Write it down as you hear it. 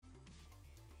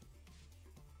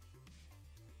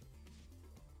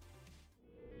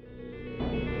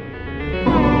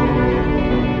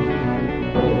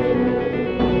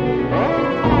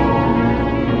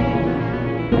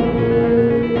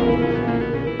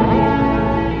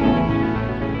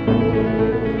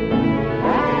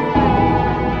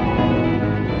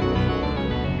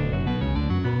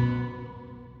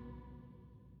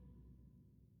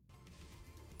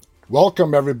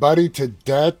Welcome, everybody, to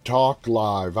Dead Talk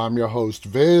Live. I'm your host,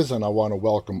 Viz, and I want to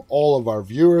welcome all of our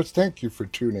viewers. Thank you for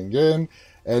tuning in.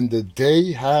 And the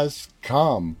day has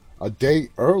come, a day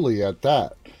early at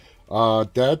that.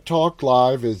 Dead Talk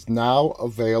Live is now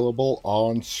available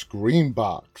on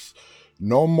Screenbox.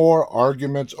 No more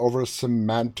arguments over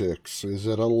semantics. Is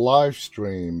it a live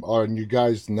stream? And you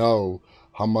guys know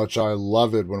how much I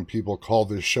love it when people call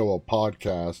this show a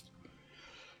podcast.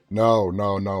 No,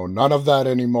 none of that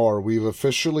anymore. We've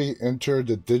officially entered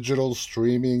the digital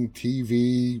streaming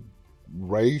TV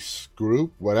race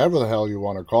group, whatever the hell you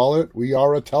want to call it. We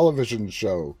are a television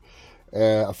show,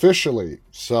 officially.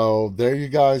 So there you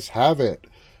guys have it.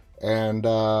 And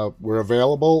we're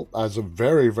available as of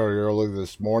very, very early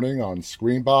this morning on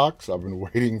Screenbox. I've been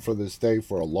waiting for this day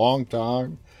for a long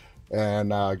time.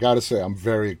 And I got to say, I'm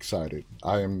very excited.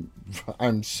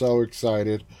 I'm so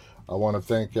excited. I want to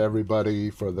thank everybody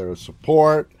for their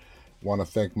support. I want to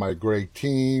thank my great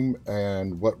team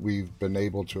and what we've been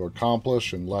able to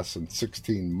accomplish in less than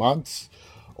 16 months.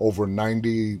 Over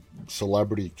 90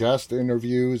 celebrity guest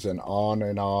interviews and on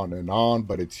and on and on.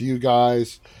 But it's you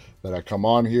guys that I come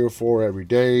on here for every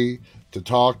day to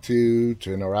talk to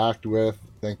interact with.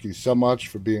 Thank you so much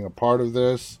for being a part of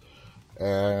this.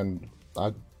 And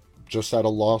I just at a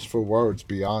loss for words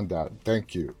beyond that.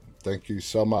 Thank you. Thank you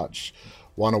so much.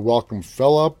 Want to welcome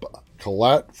Philip,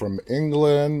 Colette from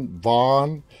England,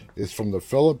 Vaughn is from the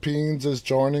Philippines is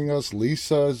joining us,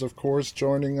 Lisa is of course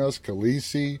joining us,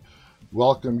 Khaleesi,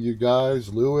 welcome you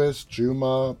guys, Lewis,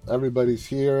 Juma, everybody's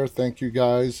here, thank you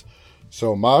guys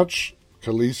so much.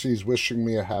 Khaleesi's wishing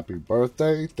me a happy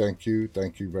birthday, thank you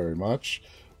very much.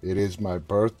 It is my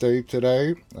birthday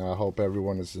today, I hope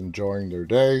everyone is enjoying their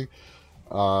day.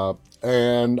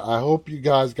 And I hope you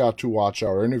guys got to watch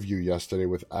our interview yesterday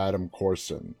with Adam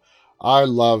Corson. I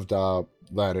loved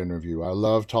that interview. I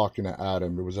loved talking to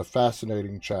Adam. It was a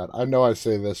fascinating chat. I know I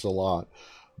say this a lot,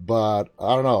 but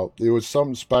I don't know. It was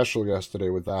something special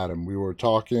yesterday with Adam. We were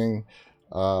talking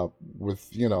with,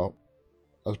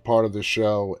 as part of the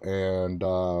show, and,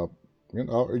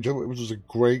 it was a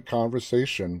great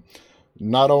conversation.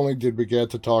 Not only did we get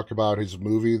to talk about his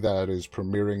movie that is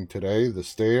premiering today, The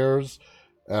Stairs,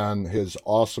 and his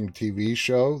awesome TV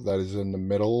show that is in the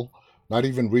middle, not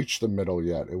even reached the middle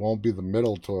yet. It won't be the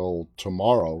middle till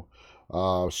tomorrow.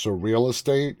 Surreal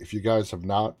Estate. If you guys are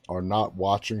not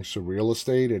watching Surreal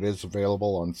Estate, it is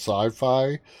available on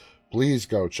Sci-Fi. Please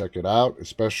go check it out,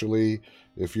 especially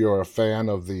if you're a fan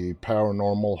of the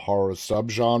paranormal horror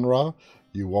subgenre.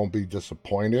 You won't be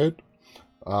disappointed.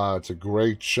 It's a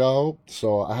great show.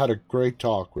 So I had a great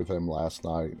talk with him last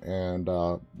night and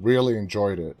really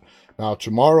enjoyed it. Now,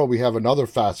 tomorrow we have another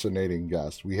fascinating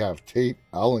guest. We have Tate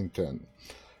Ellington.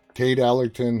 Tate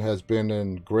Ellington has been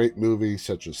in great movies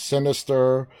such as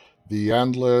Sinister, The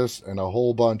Endless, and a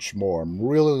whole bunch more. I'm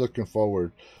really looking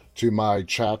forward to my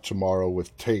chat tomorrow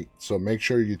with Tate. So make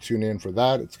sure you tune in for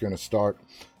that. It's going to start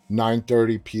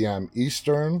 9:30 p.m.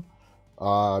 Eastern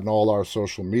on all our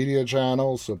social media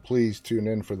channels. So please tune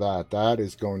in for that. That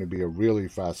is going to be a really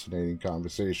fascinating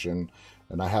conversation.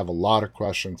 And I have a lot of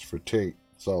questions for Tate.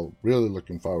 So really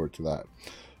looking forward to that.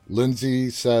 Lindsay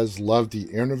says, loved the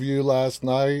interview last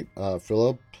night.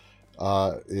 Philip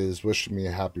is wishing me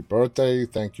a happy birthday.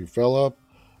 Thank you, Philip.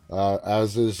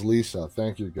 As is Lisa.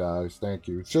 Thank you, guys. Thank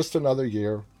you. It's just another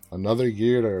year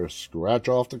to scratch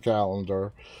off the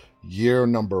calendar. Year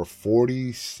number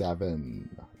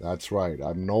 47. That's right.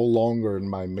 I'm no longer in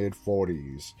my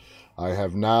mid-40s. I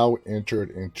have now entered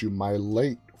into my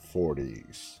late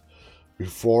 40s.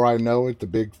 Before I know it, the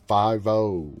big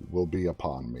 5-0 will be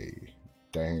upon me.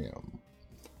 Damn.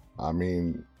 I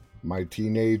mean, my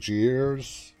teenage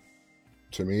years,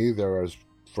 to me, they're as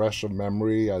fresh a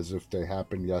memory as if they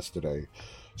happened yesterday.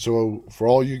 So for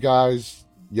all you guys,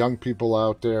 young people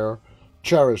out there,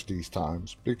 cherish these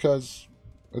times because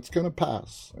it's going to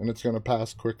pass, and it's going to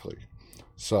pass quickly.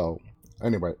 So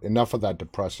anyway, enough of that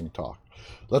depressing talk.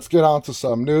 Let's get on to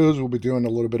some news. We'll be doing a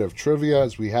little bit of trivia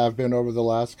as we have been over the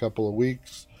last couple of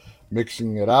weeks,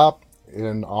 mixing it up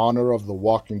in honor of The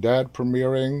Walking Dead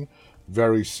premiering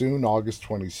very soon, August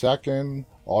 22nd,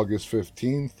 August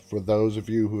 15th. For those of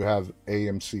you who have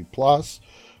AMC Plus,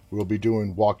 we'll be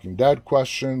doing Walking Dead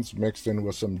questions mixed in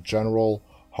with some general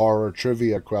horror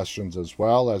trivia questions as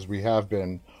well, as we have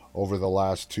been over the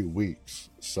last 2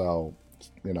 weeks. So,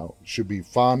 should be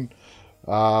fun.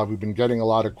 We've been getting a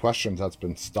lot of questions that's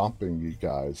been stumping you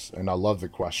guys, and I love the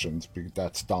questions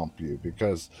that stump you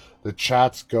because the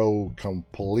chats go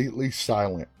completely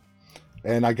silent.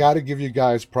 And I got to give you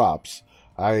guys props.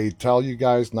 I tell you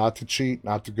guys not to cheat,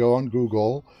 not to go on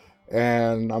Google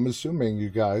And I'm assuming you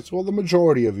guys, well, the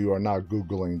majority of you are not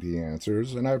Googling the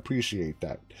answers, and I appreciate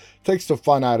that. It takes the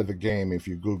fun out of the game if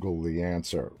you Google the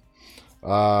answer.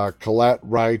 Colette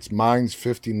writes, mine's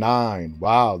 59.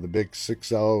 Wow, the big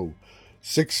 60.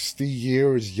 60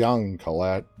 years young,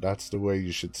 Colette. That's the way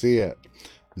you should see it.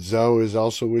 Zoe is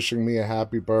also wishing me a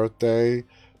happy birthday.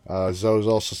 Zoe's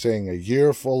also saying a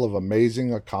year full of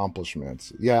amazing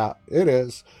accomplishments. Yeah, it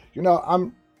is.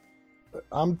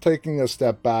 I'm taking a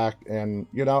step back, and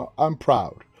I'm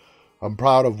proud. I'm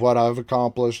proud of what I've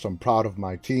accomplished. I'm proud of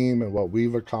my team and what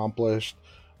we've accomplished.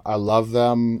 I love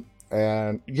them,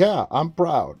 and yeah, I'm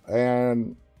proud.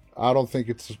 And I don't think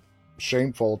it's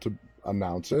shameful to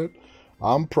announce it.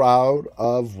 I'm proud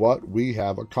of what we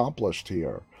have accomplished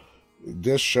here.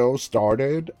 This show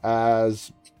started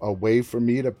as a way for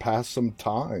me to pass some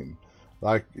time.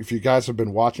 Like, if you guys have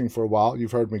been watching for a while,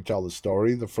 you've heard me tell the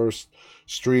story. The first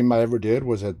stream I ever did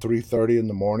was at 3:30 in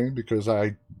the morning because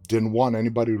I didn't want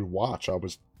anybody to watch. I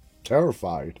was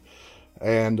terrified.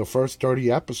 And the first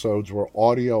 30 episodes were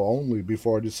audio only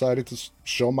before I decided to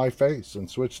show my face and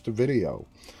switch to video.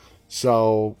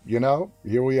 So,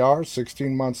 here we are,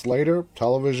 16 months later,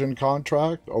 television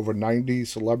contract, over 90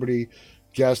 celebrity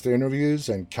guest interviews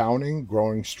and counting,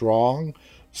 growing strong.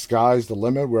 Sky's the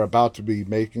limit. We're about to be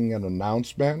making an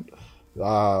announcement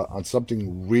on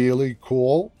something really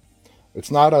cool.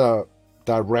 It's not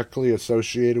directly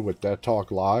associated with Dead Talk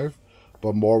Live,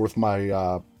 but more with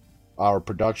our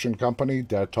production company,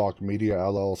 Dead Talk Media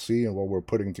LLC, and what we're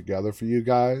putting together for you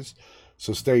guys.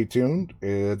 So stay tuned.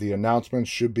 The announcement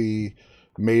should be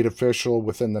made official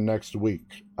within the next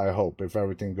week, I hope, if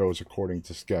everything goes according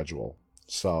to schedule.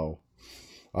 So,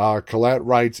 Colette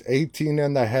writes, 18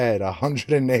 in the head,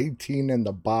 118 in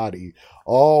the body.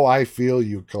 Oh, I feel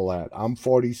you, Colette. I'm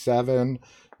 47,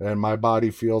 and my body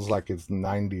feels like it's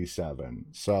 97.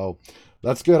 So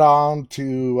let's get on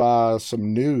to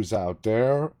some news out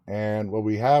there. And what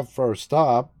we have first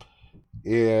up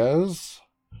is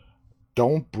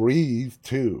Don't Breathe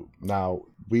 2. Now,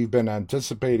 we've been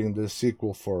anticipating this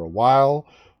sequel for a while.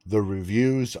 The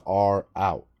reviews are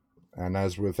out. And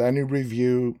as with any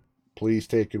review, please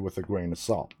take it with a grain of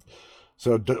salt.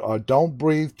 So, Don't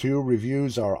Breathe 2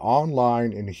 reviews are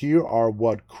online, and here are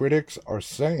what critics are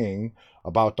saying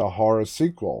about the horror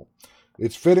sequel.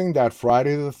 It's fitting that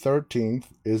Friday the 13th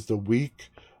is the week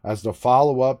as the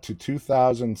follow-up to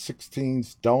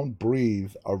 2016's Don't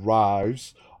Breathe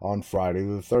arrives on Friday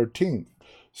the 13th.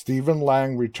 Stephen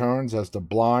Lang returns as the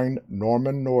blind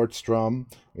Norman Nordstrom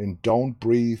in Don't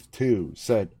Breathe 2,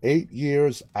 set 8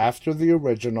 years after the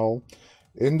original.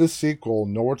 In the sequel,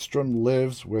 Nordstrom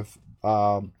lives with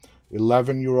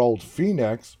 11-year-old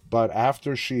Phoenix, but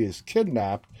after she is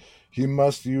kidnapped, he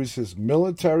must use his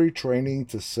military training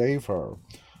to save her.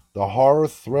 The horror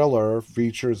thriller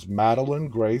features Madeline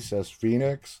Grace as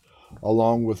Phoenix,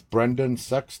 along with Brendan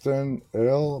Sexton,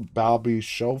 Bobby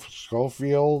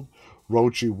Schofield,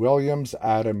 Rochi Williams,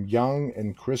 Adam Young,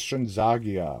 and Christian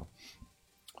Zagia.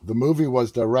 The movie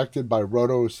was directed by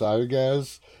Rodo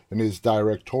Sayagues in his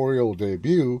directorial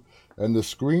debut, and the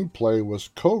screenplay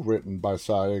was co-written by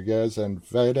Sayagues and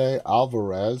Fede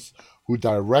Alvarez, who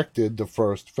directed the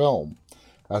first film.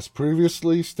 As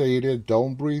previously stated,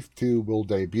 Don't Breathe 2 will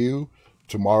debut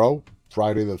tomorrow,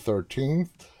 Friday the 13th,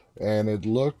 and it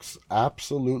looks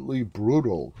absolutely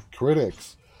brutal.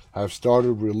 Critics have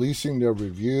started releasing their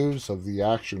reviews of the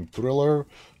action thriller,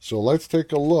 so let's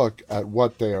take a look at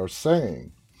what they are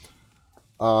saying.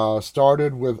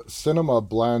 Started with Cinema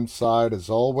Blend side as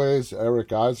always.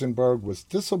 Eric Eisenberg was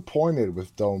disappointed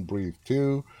with Don't Breathe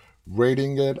 2,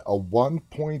 rating it a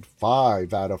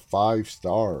 1.5 out of 5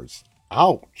 stars.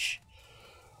 Ouch!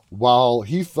 While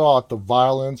he thought the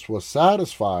violence was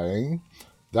satisfying,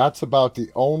 that's about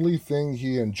the only thing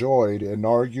he enjoyed, and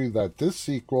argued that this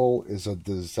sequel is a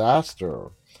disaster.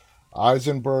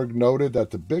 Eisenberg noted that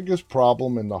the biggest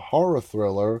problem in the horror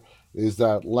thriller is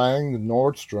that Lang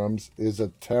Nordstrom is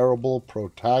a terrible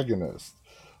protagonist.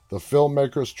 The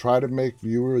filmmakers try to make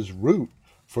viewers root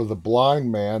for the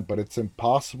blind man, but it's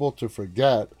impossible to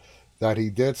forget that he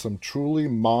did some truly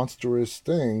monstrous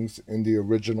things in the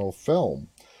original film.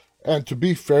 And to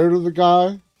be fair to the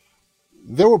guy,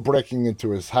 they were breaking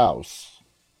into his house.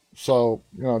 So,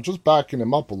 just backing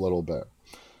him up a little bit.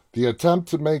 The attempt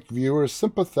to make viewers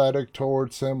sympathetic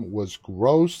towards him was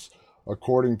gross.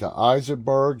 According to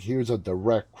Eisenberg, here's a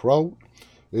direct quote: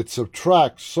 "It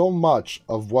subtracts so much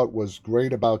of what was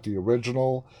great about the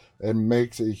original and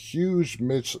makes a huge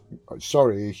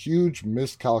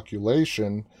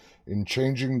miscalculation in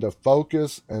changing the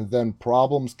focus, and then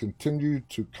problems continued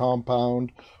to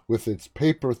compound with its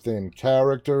paper-thin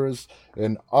characters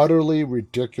and utterly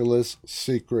ridiculous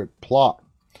secret plot.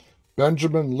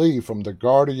 Benjamin Lee from The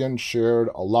Guardian shared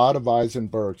a lot of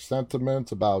Eisenberg's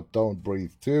sentiments about Don't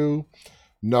Breathe 2,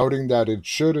 noting that it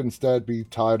should instead be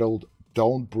titled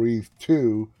Don't Breathe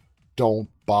 2, Don't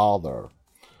Bother.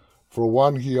 For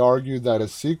one, he argued that a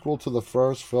sequel to the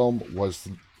first film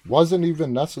wasn't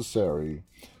even necessary.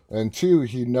 And two,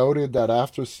 he noted that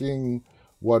after seeing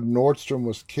what Nordstrom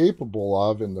was capable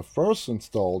of in the first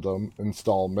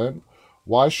installment,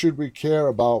 why should we care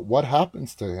about what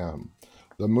happens to him?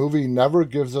 The movie never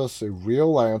gives us a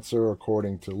real answer,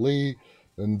 according to Lee,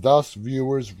 and thus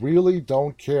viewers really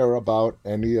don't care about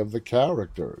any of the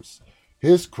characters.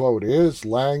 His quote is,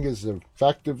 Lang is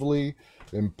effectively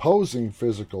imposing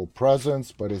physical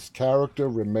presence, but his character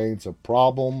remains a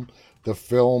problem the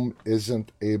film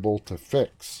isn't able to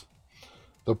fix.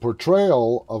 The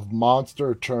portrayal of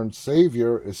monster turned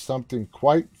savior is something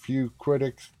quite few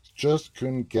critics just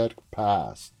couldn't get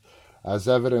past, as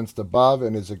evidenced above,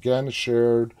 and is again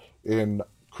shared in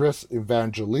Chris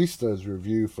Evangelista's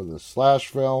review for the Slash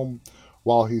film.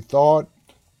 While he thought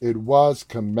it was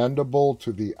commendable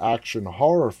to the action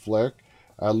horror flick,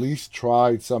 at least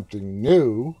tried something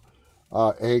new,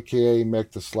 aka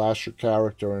make the slasher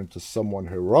character into someone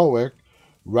heroic,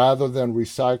 rather than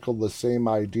recycle the same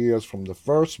ideas from the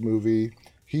first movie,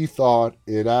 he thought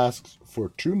it asks for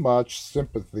too much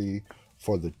sympathy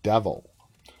for the devil.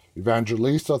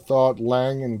 Evangelista thought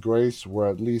Lang and Grace were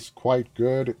at least quite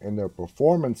good in their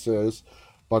performances,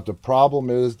 but the problem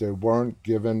is they weren't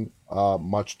given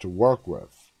much to work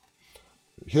with.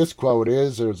 His quote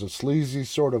is, there's a sleazy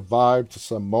sort of vibe to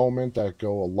some moments that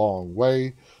go a long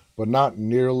way, but not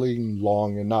nearly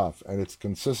long enough, and it's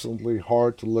consistently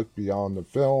hard to look beyond the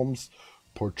film's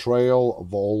portrayal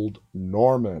of old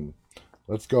Norman.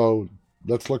 Let's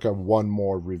look at one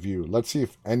more review. Let's see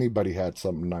if anybody had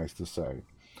something nice to say.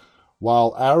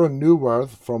 While Aaron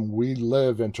Newworth from We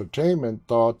Live Entertainment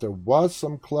thought there was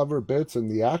some clever bits in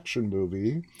the action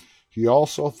movie, he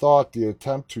also thought the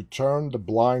attempt to turn the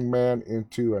blind man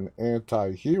into an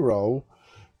anti-hero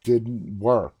didn't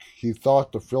work. He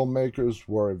thought the filmmakers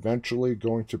were eventually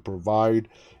going to provide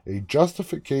a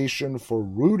justification for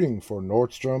rooting for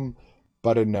Nordstrom,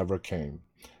 but it never came.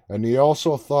 And he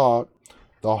also thought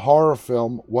the horror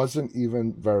film wasn't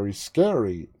even very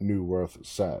scary, Newworth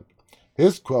said.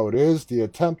 His quote is, the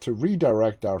attempt to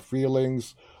redirect our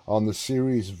feelings on the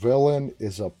series' villain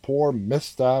is a poor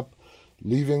misstep,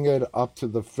 leaving it up to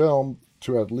the film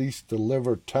to at least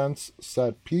deliver tense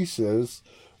set pieces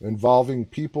involving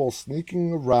people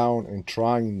sneaking around and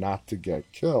trying not to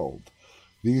get killed.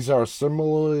 These are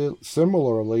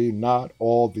similarly not at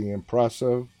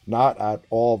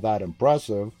all that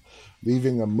impressive,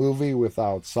 leaving a movie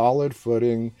without solid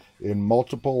footing in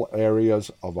multiple areas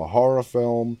of a horror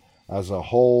film as a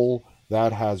whole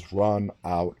that has run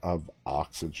out of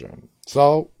oxygen.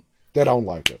 So, they don't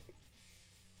like it.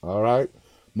 All right?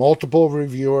 Multiple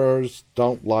reviewers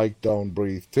don't like Don't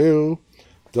Breathe 2.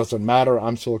 Doesn't matter.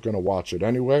 I'm still going to watch it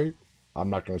anyway. I'm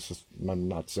not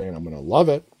saying I'm going to love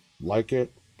it, like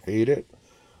it, hate it.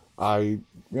 I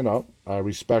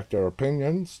respect their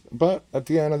opinions, but at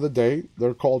the end of the day,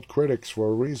 they're called critics for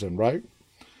a reason, right?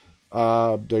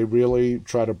 They really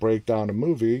try to break down a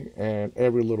movie, and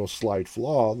every little slight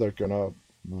flaw they're going to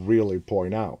really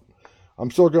point out. I'm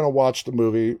still going to watch the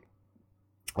movie.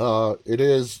 It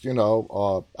is,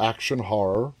 action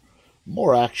horror.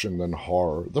 More action than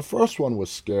horror. The first one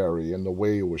was scary in the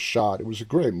way it was shot. It was a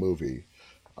great movie.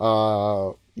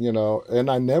 And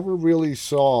I never really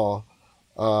saw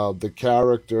the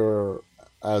character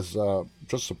as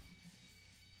just a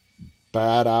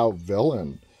bad out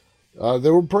villain.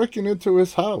 They were breaking into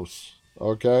his house,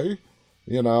 okay?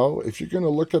 If you're going to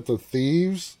look at the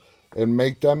thieves and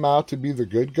make them out to be the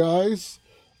good guys,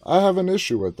 I have an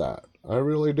issue with that. I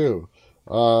really do.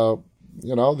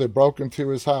 They broke into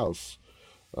his house.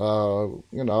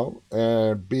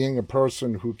 And being a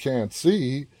person who can't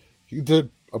see, he did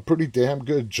a pretty damn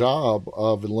good job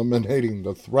of eliminating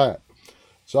the threat.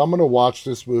 So I'm going to watch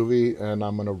this movie and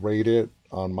I'm going to rate it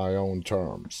on my own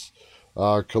terms.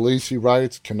 Khaleesi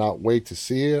writes, cannot wait to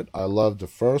see it. I loved the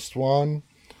first one.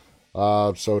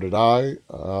 So did I.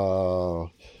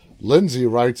 Lindsay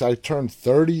writes, I turned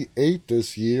 38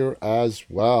 this year as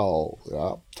well.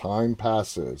 Yeah, time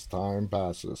passes.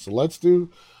 So let's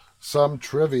do some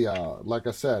trivia. Like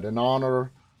I said, in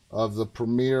honor of the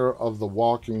premiere of The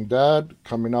Walking Dead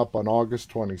coming up on August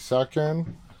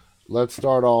 22nd, let's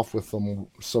start off with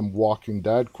some Walking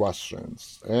Dead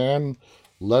questions. And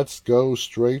let's go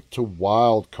straight to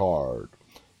wild card.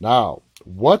 Now,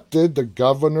 what did the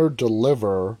governor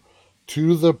deliver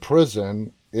to the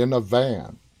prison in a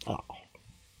van? Oh,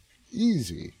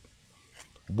 easy.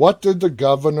 What did the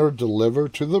governor deliver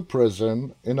to the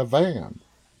prison in a van?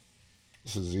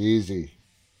 This is easy.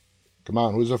 Come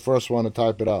on, who's the first one to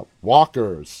type it up?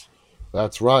 Walkers.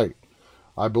 That's right.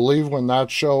 I believe when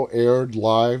that show aired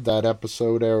live, that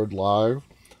episode aired live,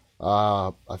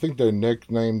 I think they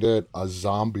nicknamed it a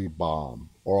zombie bomb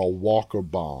or a walker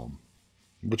bomb,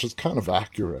 which is kind of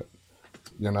accurate.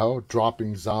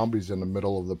 Dropping zombies in the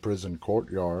middle of the prison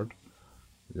courtyard.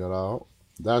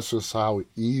 That's just how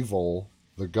evil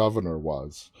the governor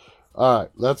was. All right,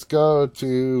 let's go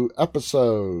to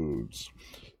episodes.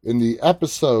 In the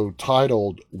episode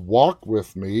titled Walk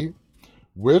With Me,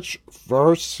 which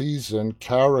first season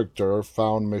character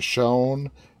found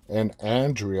Michonne and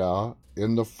Andrea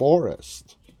in the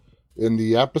forest? In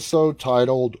the episode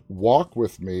titled Walk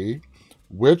With Me,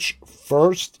 which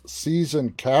first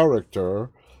season character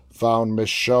found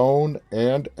Michonne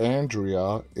and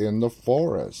Andrea in the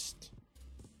forest?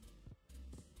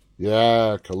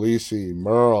 Yeah, Khaleesi,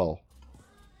 Merle.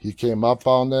 He came up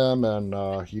on them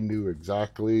and he knew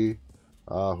exactly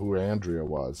who Andrea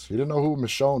was. He didn't know who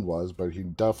Michonne was, but he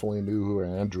definitely knew who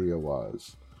Andrea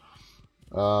was.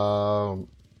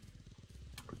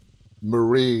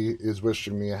 Marie is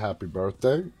wishing me a happy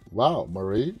birthday. Wow,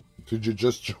 Marie, did you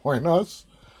just join us?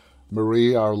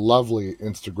 Marie, our lovely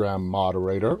Instagram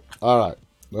moderator. All right,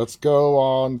 let's go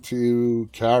on to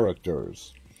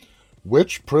characters.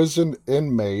 Which prison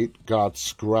inmate got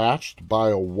scratched by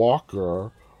a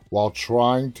walker while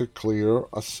trying to clear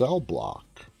a cell block?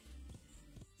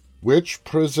 Which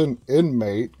prison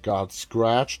inmate got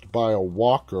scratched by a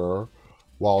walker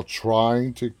while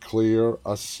trying to clear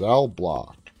a cell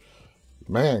block?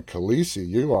 Man, Khaleesi,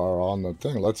 you are on the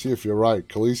thing. Let's see if you're right.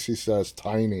 Khaleesi says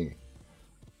Tiny.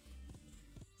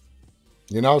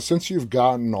 Since you've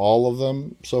gotten all of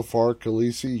them so far,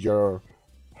 Khaleesi, you're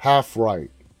half right.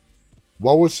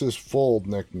 What was his full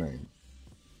nickname?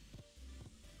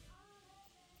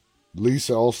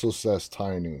 Lisa also says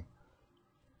Tiny.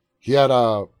 He had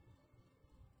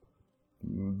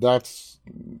it's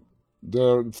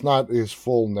not his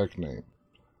full nickname.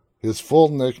 His full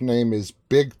nickname is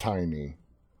Big Tiny.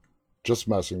 Just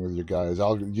messing with you guys.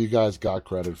 You guys got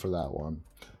credit for that one.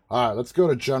 All right, let's go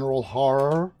to general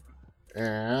horror.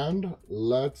 And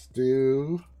let's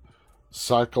do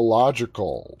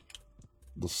psychological.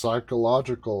 The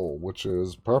psychological, which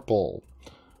is purple.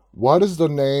 What is the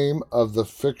name of the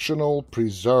fictional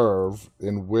preserve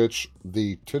in which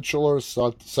the titular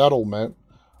settlement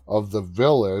of the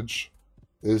village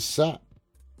is set?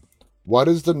 What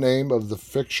is the name of the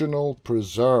fictional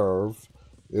preserve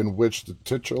in which the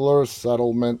titular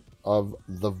settlement of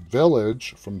the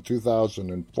village from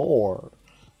 2004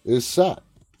 is set?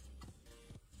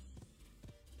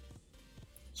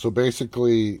 So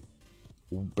basically,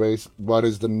 what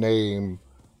is the name?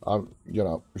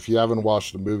 If you haven't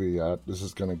watched the movie yet, this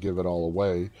is going to give it all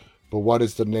away. But what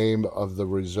is the name of the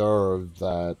reserve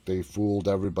that they fooled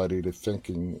everybody to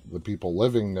thinking, the people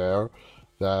living there,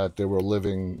 that they were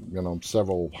living,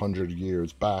 several hundred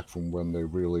years back from when they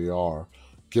really are,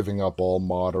 giving up all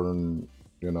modern,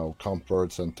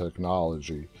 comforts and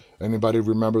technology? Anybody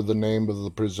remember the name of the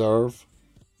preserve?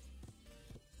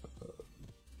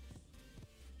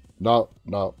 No,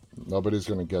 nobody's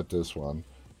going to get this one.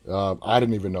 I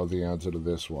didn't even know the answer to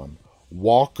this one.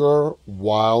 Walker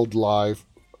Wildlife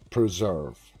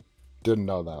Preserve. Didn't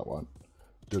know that one.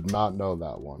 Did not know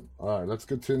that one. All right, let's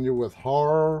continue with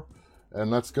horror, and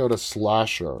let's go to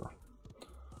slasher.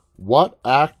 What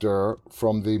actor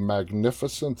from The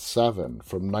Magnificent Seven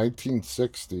from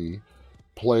 1960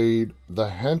 played the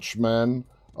henchman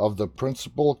of the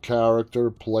principal character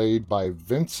played by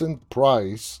Vincent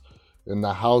Price in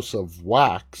The House of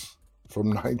Wax from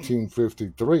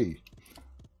 1953?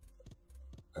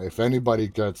 If anybody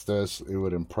gets this, it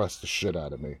would impress the shit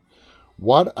out of me.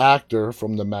 What actor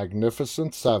from The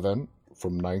Magnificent Seven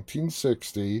from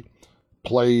 1960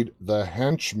 played the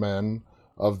henchman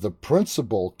of the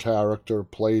principal character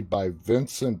played by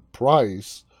Vincent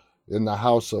Price in The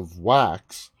House of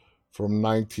Wax from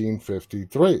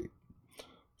 1953?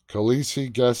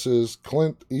 Khaleesi guesses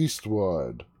Clint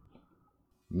Eastwood.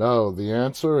 No, the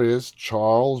answer is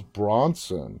Charles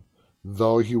Bronson,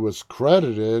 though he was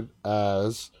credited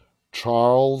as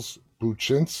Charles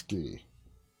Buczynski.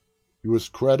 He was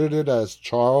credited as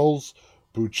Charles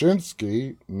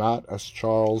Buczynski, not as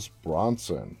Charles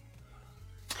Bronson.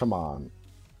 Come on.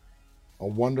 I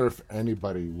wonder if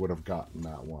anybody would have gotten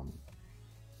that one.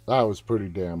 That was pretty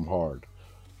damn hard.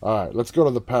 All right, let's go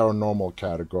to the paranormal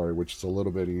category, which is a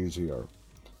little bit easier.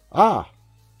 Ah,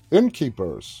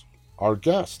 Innkeepers. Our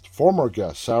guest, former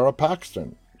guest, Sarah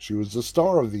Paxton. She was the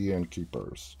star of The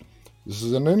Innkeepers. This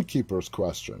is an Innkeepers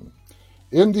question.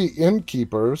 In The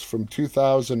Innkeepers from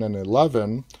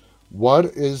 2011, what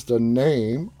is the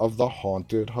name of the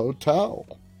haunted hotel?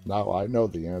 Now, I know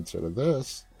the answer to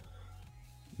this.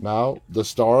 Now, the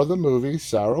star of the movie,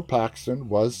 Sarah Paxton,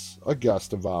 was a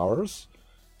guest of ours,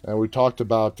 and we talked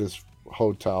about this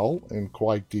hotel in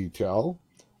quite detail.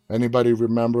 Anybody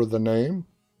remember the name?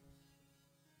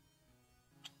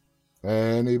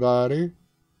 Anybody?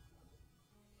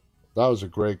 That was a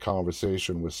great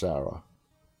conversation with Sarah.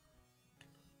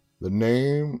 The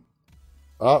name...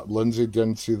 Lindsay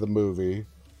didn't see the movie.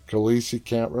 Khaleesi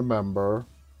can't remember.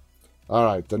 All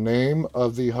right, the name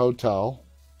of the hotel,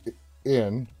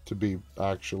 inn, to be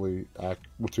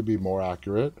more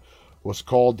accurate, was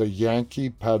called the Yankee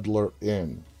Peddler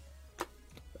Inn.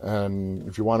 And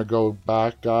if you want to go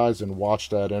back, guys, and watch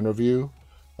that interview,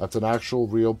 that's an actual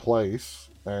real place,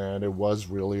 and it was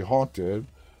really haunted.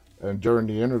 And during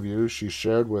the interview, she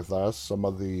shared with us some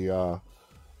of the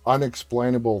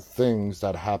unexplainable things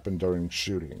that happened during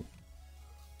shooting.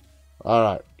 All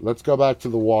right, let's go back to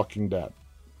The Walking Dead.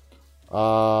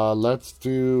 Let's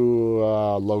do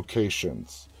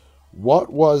locations.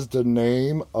 What was the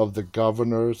name of the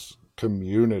governor's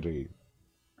community?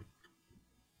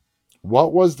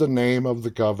 What was the name of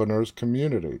the governor's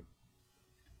community?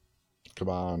 Come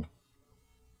on.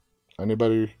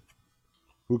 Anybody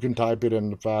who can type it in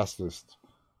the fastest?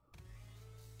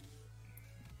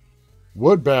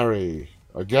 Woodbury.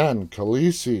 Again,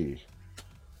 Khaleesi.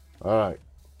 All right.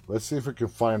 Let's see if we can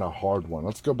find a hard one.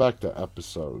 Let's go back to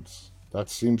episodes. That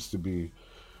seems to be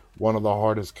one of the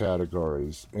hardest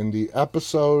categories. In the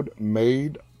episode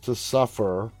Made to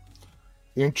Suffer,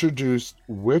 introduced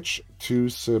which two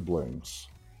siblings?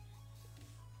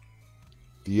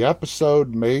 The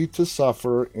episode Made to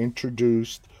Suffer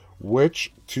introduced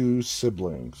which two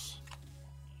siblings?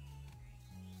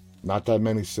 Not that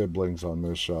many siblings on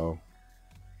this show.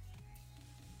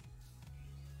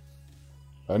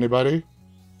 Anybody?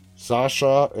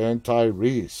 Sasha and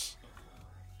Tyrese.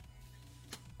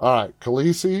 All right,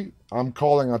 Khaleesi, I'm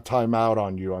calling a timeout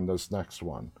on you on this next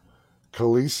one.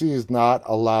 Khaleesi is not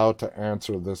allowed to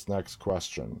answer this next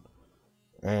question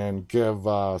and give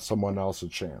someone else a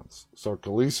chance. So,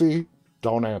 Khaleesi,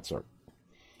 don't answer.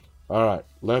 All right,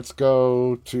 let's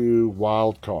go to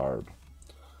wild card.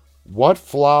 What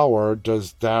flower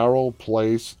does Daryl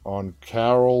place on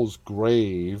Carol's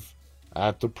grave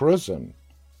at the prison?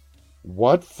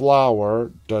 What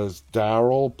flower does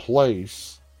Daryl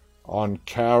place on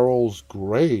Carol's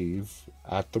grave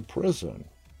at the prison?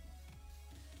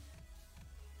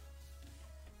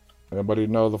 Anybody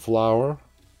know the flower?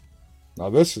 Now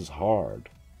this is hard.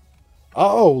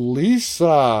 Oh,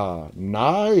 Lisa!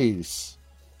 Nice!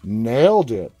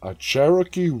 Nailed it. A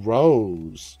Cherokee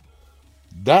rose.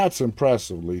 That's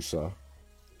impressive, Lisa.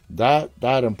 That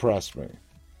impressed me.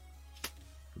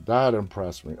 That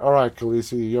impressed me. All right,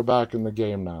 Khaleesi, you're back in the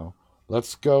game now.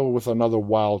 Let's go with another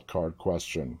wild card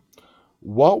question.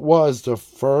 What was the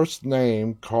first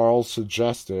name Carl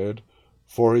suggested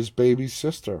for his baby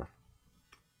sister?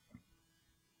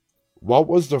 What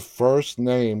was the first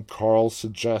name Carl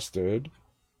suggested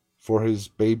for his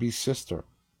baby sister?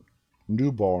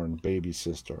 Newborn baby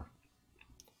sister.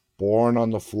 Born on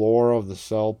the floor of the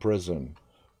cell prison.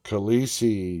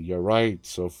 Khaleesi, you're right,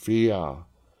 Sophia.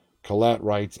 Colette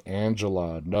writes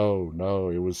Angela. No,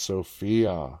 it was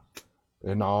Sophia.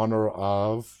 In honor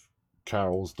of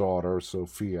Carol's daughter,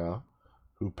 Sophia,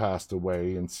 who passed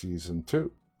away in season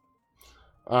 2.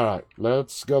 All right,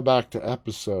 let's go back to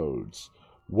episodes.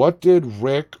 What did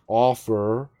Rick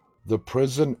offer the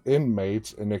prison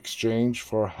inmates in exchange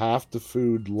for half the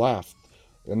food left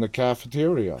in the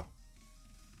cafeteria?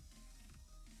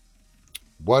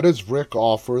 What does Rick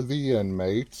offer the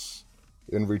inmates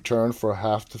in return for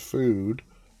half the food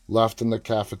left in the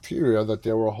cafeteria that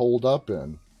they were holed up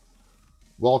in?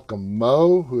 Welcome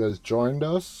Mo, who has joined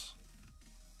us.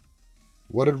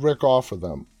 What did Rick offer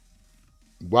them?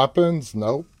 Weapons?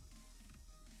 Nope.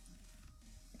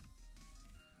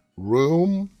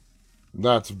 Room?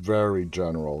 That's very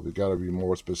general. You gotta be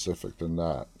more specific than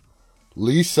that.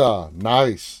 Lisa,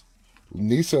 nice.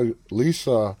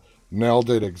 Lisa nailed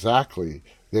it exactly.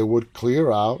 They would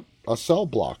clear out a cell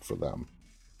block for them.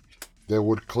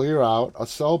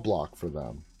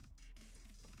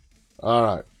 All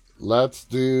right, let's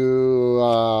do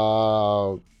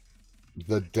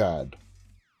the dead.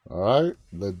 All right,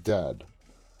 the dead.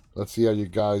 Let's see how you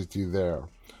guys do there.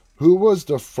 Who was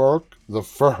the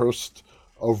first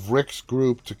of Rick's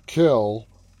group to kill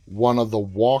one of the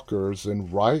walkers in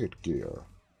riot gear?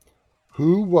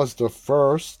 Who was the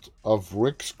first of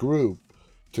Rick's group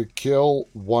to kill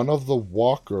one of the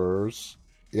walkers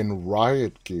in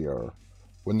riot gear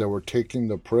when they were taking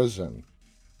the prison?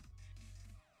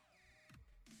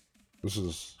 This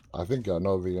is, I think I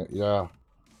know yeah.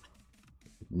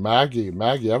 Maggie,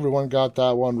 everyone got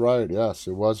that one right. Yes,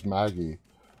 it was Maggie.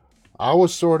 I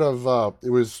was sort of, it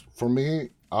was, for me,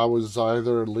 I was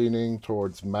either leaning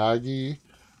towards Maggie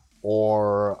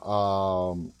or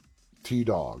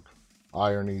T-Dog,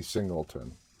 Iron E.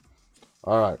 Singleton.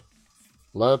 All right,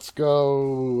 let's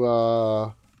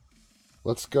go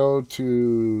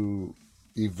to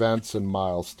events and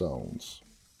milestones.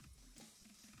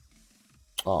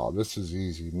 Oh, this is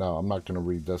easy. No, I'm not going to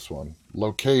read this one.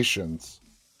 Locations.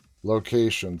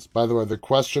 By the way, the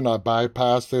question I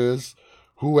bypassed is,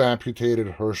 who amputated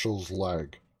Herschel's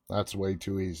leg? That's way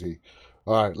too easy.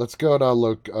 All right, let's go to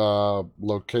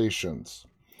locations.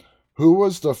 Who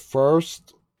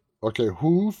first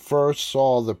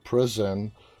saw the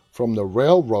prison from the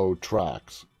railroad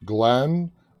tracks?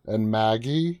 Glenn and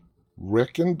Maggie,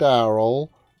 Rick and Daryl,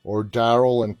 or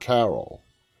Daryl and Carol?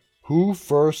 Who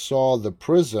first saw the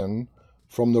prison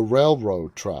from the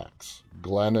railroad tracks?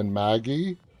 Glenn and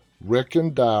Maggie, Rick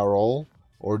and Daryl,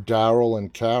 or Daryl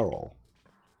and Carol?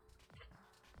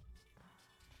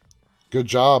 Good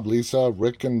job, Lisa.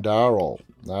 Rick and Daryl.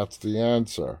 That's the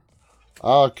answer.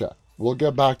 Okay, we'll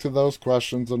get back to those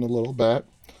questions in a little bit.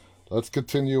 Let's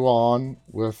continue on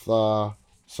with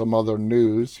some other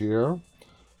news here.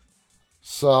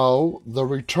 So, The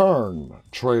Return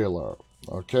trailer.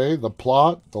 Okay, the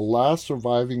plot: the last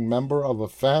surviving member of a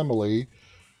family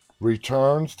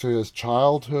returns to his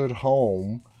childhood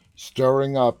home,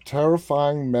 stirring up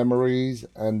terrifying memories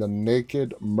and the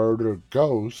naked murder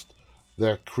ghost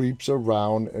that creeps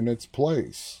around in its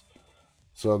place.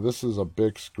 So this is a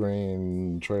big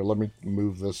screen trailer. Let me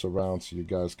move this around so you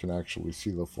guys can actually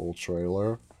see the full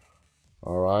trailer.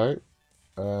 All right,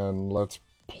 and let's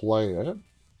play it,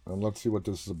 and let's see what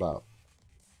this is about.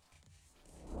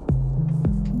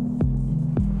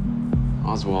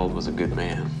 Oswald was a good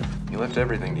man. He left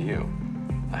everything to you.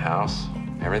 The house,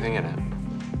 everything in it.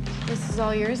 This is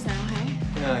all yours now, hey?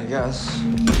 Yeah, I guess.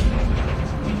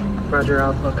 Roger,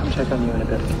 I'll come check on you in a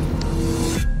bit.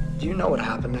 Do you know what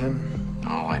happened to him?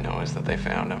 All I know is that they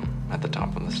found him at the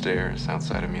top of the stairs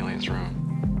outside Amelia's room.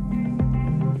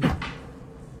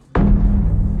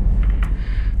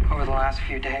 Over the last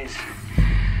few days,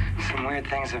 some weird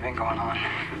things have been going on.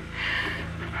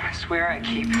 I swear I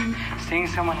keep seeing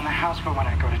someone in the house, but when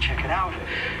I go to check it out,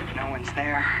 no one's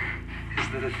there. This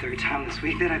is the third time this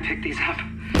week that I picked these up.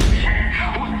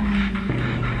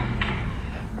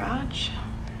 Raj,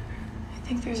 I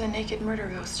think there's a naked murder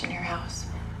ghost in your house.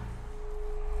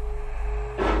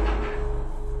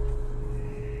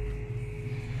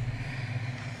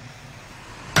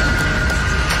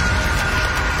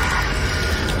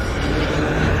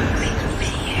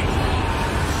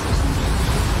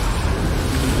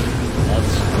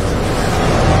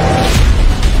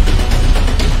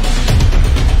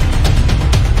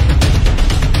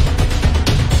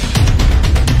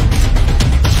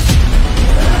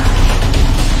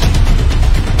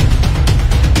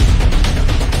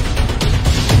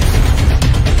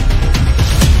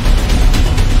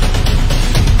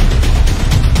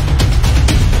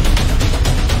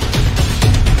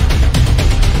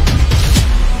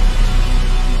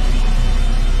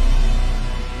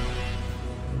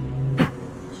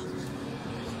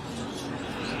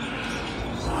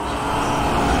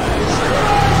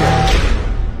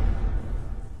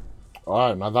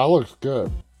 Now that looks good.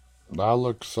 That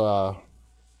looks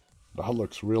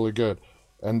really good.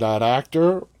 And that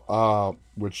actor,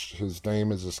 which his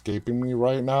name is escaping me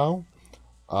right now,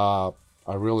 I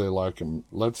really like him.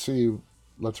 Let's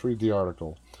read the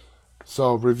article.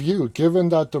 So, review: given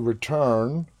that The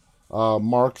Return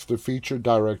marks the feature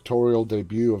directorial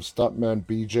debut of stuntman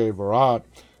BJ Virat,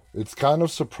 it's kind of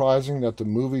surprising that the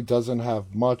movie doesn't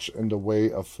have much in the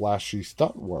way of flashy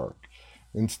stunt work.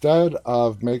 Instead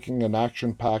of making an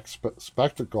action-packed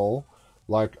spectacle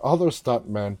like other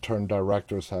stuntmen turned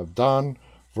directors have done,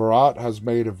 Virat has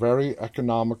made a very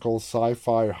economical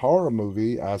sci-fi horror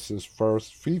movie as his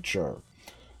first feature.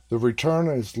 The Return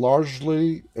is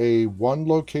largely a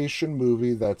one-location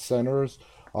movie that centers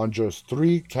on just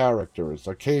 3 characters,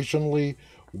 occasionally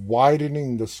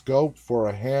widening the scope for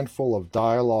a handful of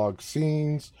dialogue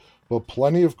scenes, but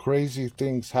plenty of crazy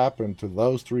things happen to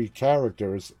those 3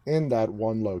 characters in that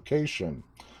one location.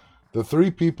 The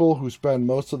three people who spend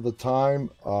most of the time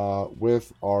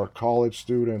with are college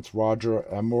students Roger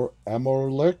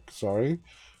Emmerlich,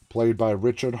 played by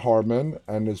Richard Harmon,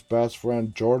 and his best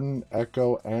friend Jordan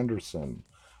Echo Anderson,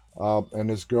 and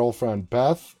his girlfriend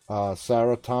Beth,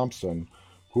 Sarah Thompson,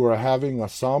 who are having a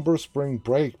somber spring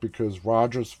break because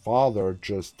Roger's father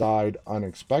just died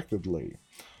unexpectedly.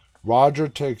 Roger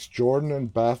takes Jordan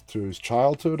and Beth to his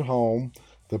childhood home,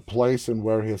 the place in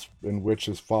which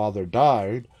his father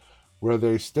died, where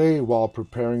they stay while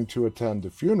preparing to attend the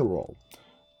funeral.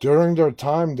 During their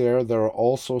time there, they'll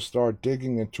also start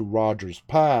digging into Roger's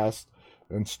past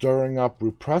and stirring up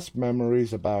repressed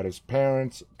memories about his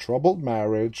parents' troubled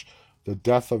marriage, the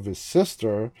death of his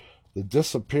sister, the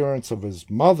disappearance of his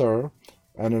mother,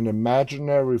 and an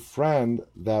imaginary friend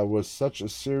that was such a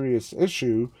serious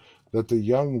issue that the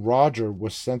young Roger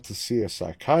was sent to see a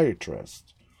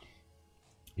psychiatrist.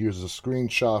 Here's a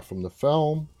screenshot from the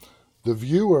film. The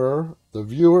viewer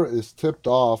is tipped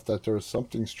off that there is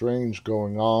something strange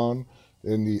going on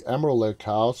in the Emmerlich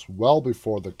house well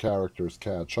before the characters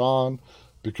catch on,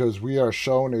 because we are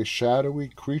shown a shadowy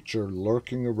creature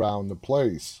lurking around the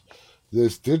place.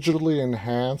 This digitally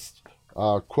enhanced,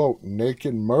 quote,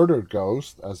 naked murder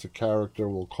ghost, as the character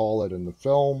will call it in the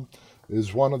film,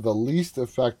 is one of the least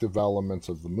effective elements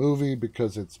of the movie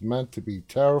because it's meant to be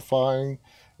terrifying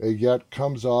and yet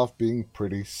comes off being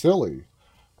pretty silly.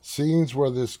 Scenes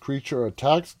where this creature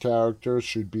attacks characters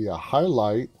should be a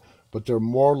highlight, but they're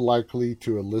more likely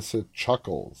to elicit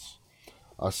chuckles.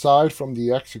 Aside from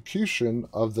the execution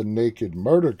of the naked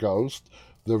murder ghost,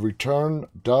 The Return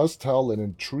does tell an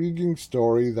intriguing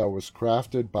story that was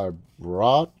crafted by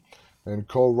Virat and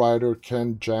co-writer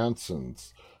Ken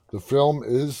Janssens. The film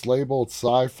is labeled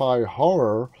sci-fi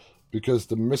horror because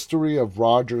the mystery of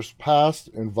Roger's past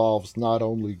involves not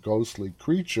only ghostly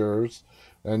creatures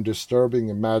and disturbing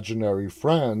imaginary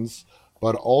friends,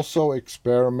 but also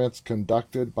experiments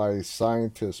conducted by his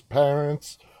scientist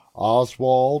parents,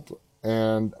 Oswald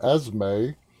and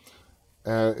Esme.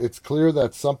 It's clear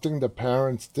that something the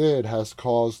parents did has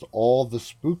caused all the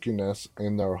spookiness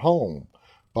in their home.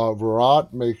 But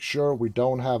Virat makes sure we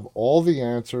don't have all the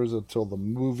answers until the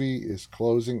movie is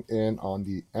closing in on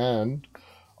the end,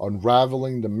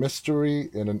 unraveling the mystery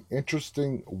in an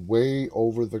interesting way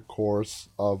over the course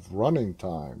of running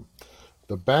time.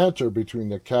 The banter between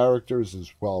the characters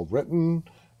is well written,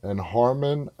 and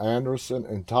Harmon, Anderson,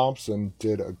 and Thompson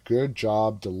did a good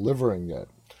job delivering it.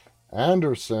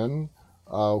 Anderson,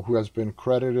 who has been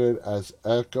credited as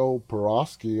Echo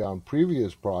Porosky on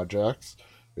previous projects,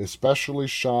 especially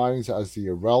shines as the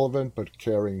irrelevant but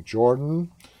caring Jordan.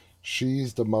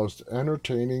 She's the most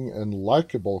entertaining and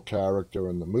likable character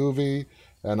in the movie,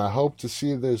 and I hope to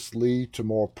see this lead to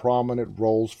more prominent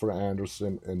roles for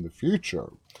Anderson in the future.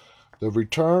 The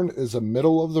Return is a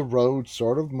middle-of-the-road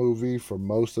sort of movie for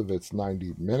most of its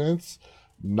 90 minutes.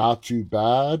 Not too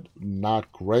bad,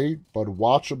 not great, but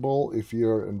watchable if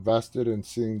you're invested in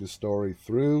seeing the story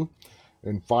through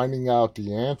and finding out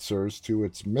the answers to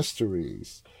its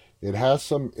mysteries. It has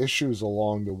some issues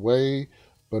along the way,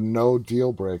 but no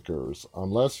deal breakers.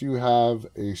 Unless you have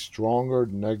a stronger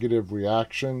negative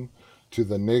reaction to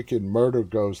the naked murder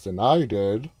ghost than I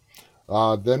did,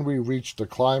 then we reach the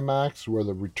climax where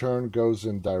the Return goes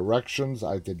in directions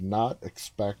I did not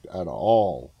expect at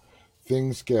all.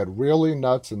 Things get really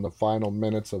nuts in the final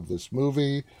minutes of this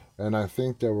movie, and I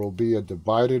think there will be a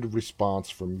divided response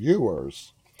from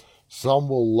viewers. Some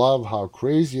will love how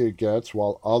crazy it gets,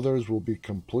 while others will be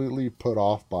completely put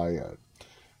off by it,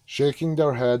 shaking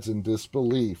their heads in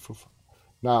disbelief.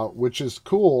 Now, which is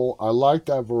cool. I like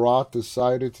that Virat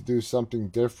decided to do something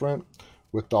different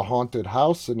with the haunted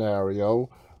house scenario.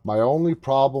 My only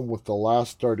problem with the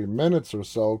last 30 minutes or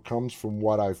so comes from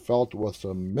what I felt was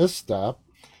a misstep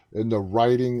in the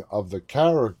writing of the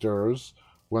characters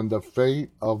when the fate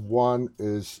of one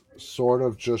is sort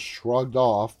of just shrugged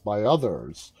off by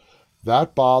others.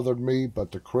 That bothered me,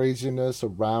 but the craziness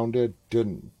around it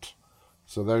didn't.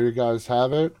 So there you guys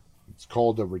have it. It's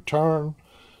called The Return.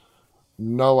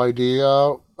 No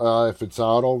idea if it's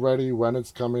out already, when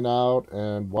it's coming out,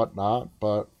 and whatnot,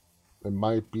 but it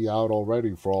might be out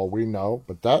already for all we know.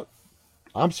 But that,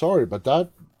 I'm sorry, but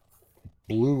that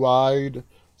blue-eyed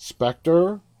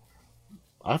specter,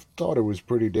 I thought it was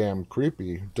pretty damn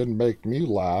creepy. It didn't make me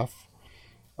laugh.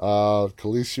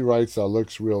 Khaleesi writes, that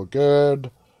looks real good.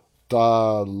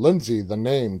 Lindsay, the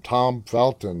name, Tom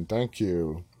Felton, thank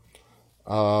you.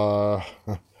 We have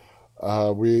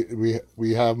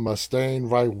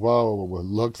Mustaine right. Whoa,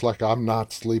 looks like I'm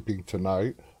not sleeping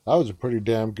tonight. That was a pretty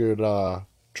damn good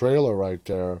trailer right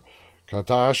there.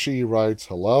 Katashi writes,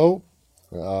 hello.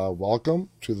 Welcome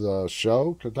to the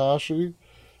show, Kadashi.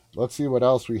 Let's see what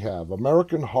else we have.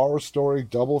 American Horror Story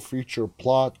double feature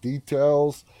plot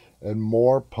details and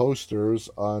more posters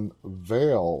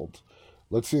unveiled.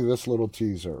 Let's see this little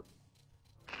teaser.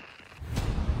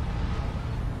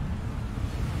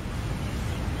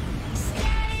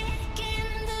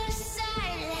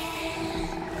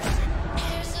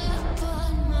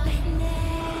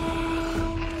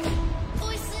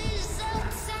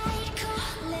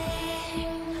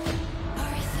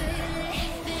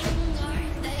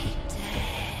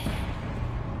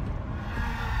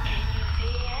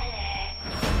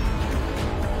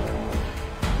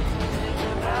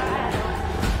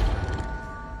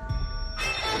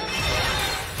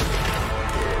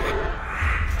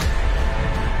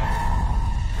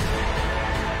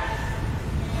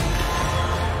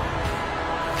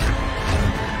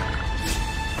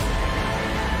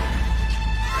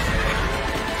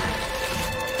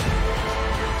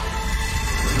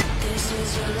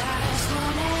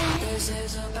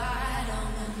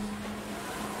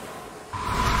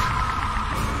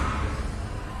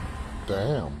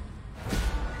 Damn.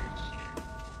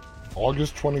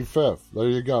 August 25th. There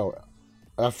you go.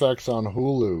 FX on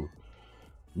Hulu.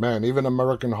 Man, even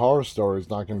American Horror Story is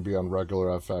not going to be on regular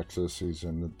FX this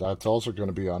season. That's also going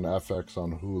to be on FX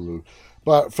on Hulu.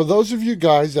 But for those of you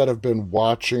guys that have been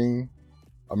watching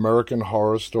American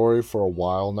Horror Story for a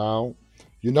while now,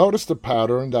 you notice the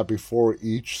pattern that before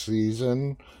each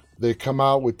season, they come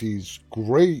out with these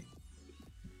great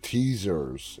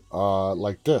teasers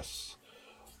like this.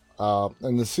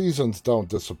 And the seasons don't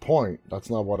disappoint. That's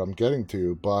not what I'm getting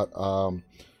to. But,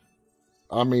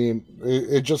 I mean,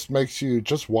 it just makes you,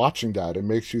 just watching that, it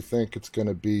makes you think it's going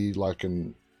to be like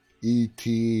an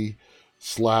E.T.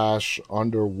 /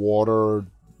 underwater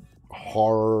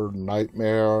horror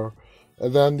nightmare.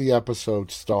 And then the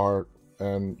episodes start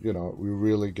and, you know, we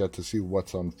really get to see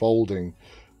what's unfolding.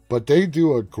 But they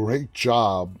do a great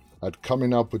job at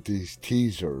coming up with these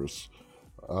teasers.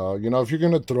 You know, if you're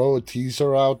going to throw a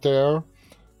teaser out there,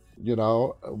 you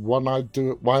know, why not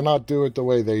do it the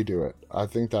way they do it? I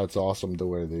think that's awesome the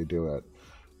way they do it.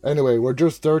 Anyway, we're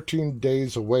just 13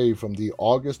 days away from the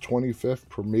August 25th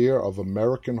premiere of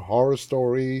American Horror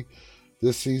Story.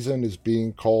 This season is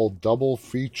being called Double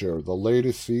Feature, the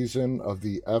latest season of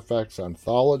the FX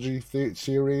anthology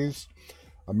series,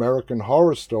 American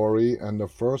Horror Story, and the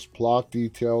first plot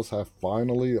details have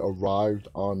finally arrived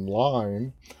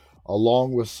online,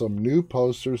 along with some new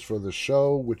posters for the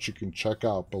show, which you can check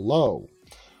out below.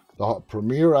 The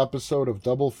premiere episode of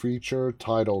Double Feature,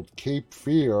 titled Cape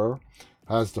Fear,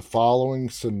 has the following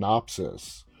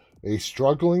synopsis. A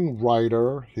struggling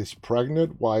writer, his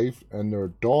pregnant wife, and their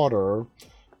daughter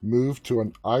moved to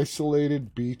an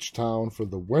isolated beach town for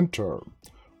the winter.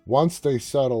 Once they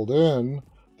settled in,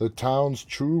 the town's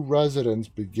true residents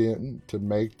begin to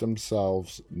make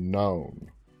themselves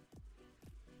known.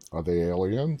 Are they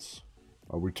aliens?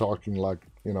 Are we talking like,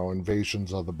 you know,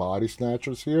 invasions of the body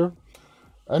snatchers here?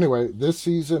 Anyway, this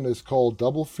season is called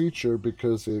Double Feature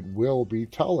because it will be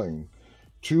telling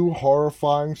two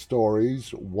horrifying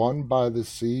stories, one by the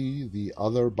sea, the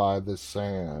other by the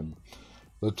sand.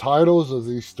 The titles of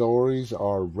these stories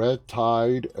are Red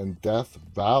Tide and Death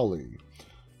Valley.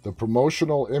 The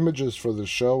promotional images for the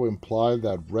show imply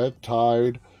that Red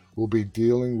Tide will be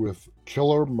dealing with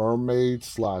killer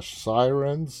mermaids /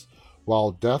 sirens,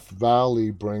 while Death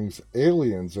Valley brings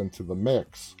aliens into the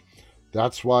mix.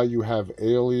 That's why you have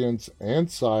aliens and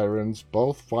sirens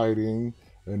both fighting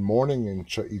and mourning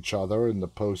each other in the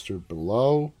poster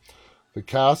below. The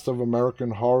cast of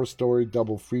American Horror Story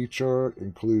Double Feature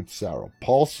includes Sarah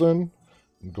Paulson,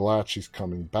 I'm glad she's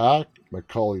coming back,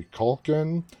 Macaulay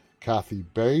Culkin, Kathy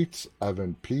Bates,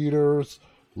 Evan Peters,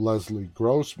 Leslie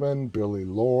Grossman, Billy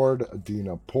Lord,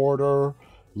 Adina Porter,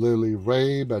 Lily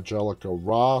Rabe, Angelica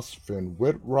Ross, Finn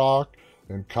Whitrock,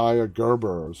 and Kaya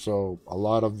Gerber. So a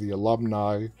lot of the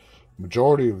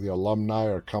majority of the alumni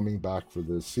are coming back for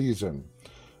this season.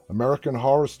 American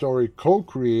Horror Story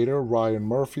co-creator Ryan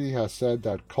Murphy has said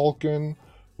that Culkin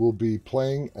will be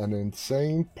playing an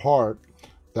insane part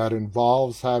that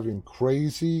involves having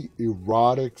crazy,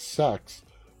 erotic sex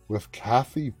with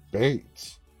Kathy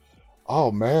Bates. Oh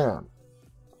man,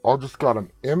 I just got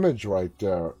an image right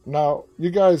there. Now, you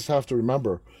guys have to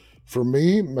remember, for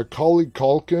me, Macaulay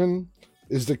Culkin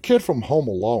is the kid from Home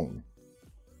Alone.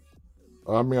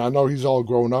 I mean, I know he's all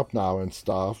grown up now and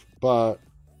stuff, but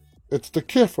it's the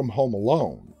kid from Home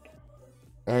Alone.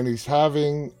 And he's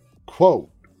having, quote,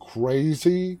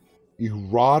 crazy,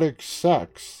 erotic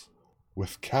sex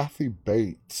with Kathy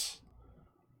Bates.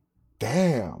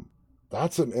 Damn,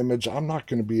 that's an image I'm not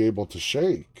going to be able to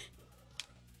shake.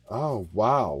 Oh,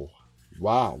 wow.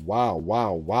 Wow, wow,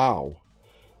 wow, wow.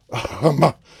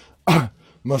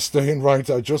 Mustaine writes,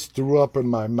 I just threw up in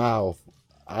my mouth.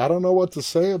 I don't know what to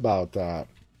say about that.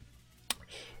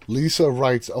 Lisa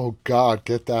writes, oh God,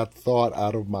 get that thought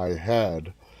out of my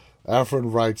head.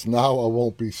 Efren writes, now I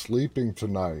won't be sleeping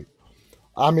tonight.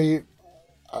 I mean,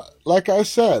 like I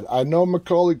said, I know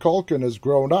Macaulay Culkin has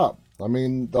grown up. I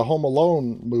mean, the Home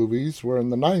Alone movies were in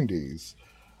the 90s.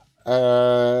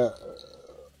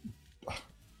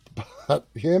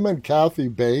 Him and Kathy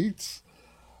Bates,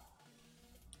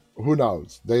 who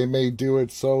knows? They may do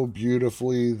it so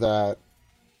beautifully that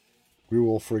we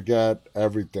will forget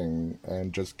everything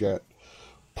and just get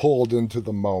pulled into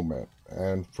the moment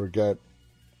and forget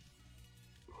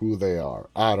who they are.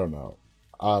 I don't know.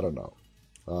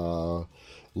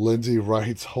 Lindsay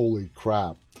writes, holy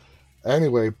crap.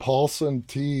 Anyway, Paulson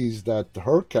teased that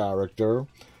her character,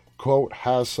 quote,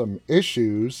 has some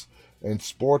issues and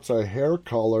sports a hair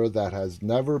color that has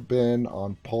never been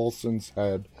on Paulson's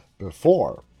head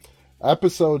before.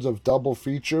 Episodes of Double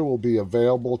Feature will be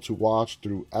available to watch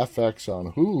through FX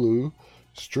on Hulu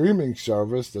streaming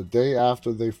service the day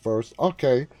after they first...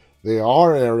 Okay, they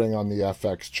are airing on the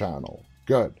FX channel.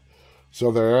 Good.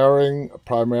 So they're airing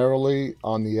primarily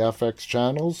on the FX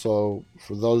channel. So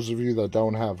for those of you that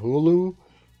don't have Hulu,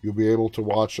 you'll be able to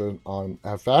watch it on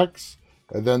FX.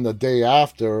 And then the day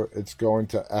after, it's going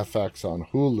to FX on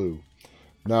Hulu.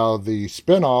 Now, the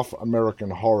spin-off American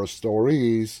Horror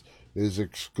Stories is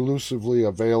exclusively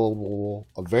available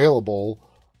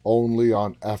only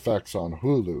on FX on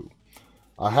Hulu.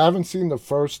 I haven't seen the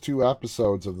first 2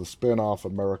 episodes of the spin-off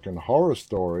American Horror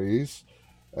Stories,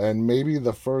 and maybe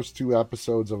the first 2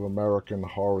 episodes of American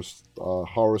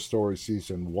Horror Story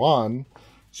Season 1,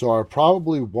 so I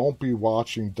probably won't be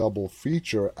watching Double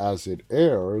Feature as it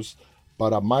airs,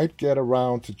 but I might get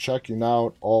around to checking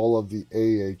out all of the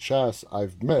AHS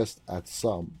I've missed at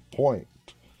some point.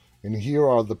 And here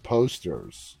are the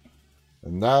posters.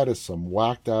 And that is some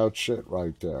whacked out shit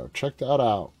right there. Check that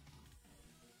out.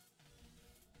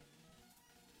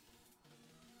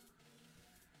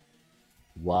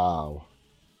 Wow.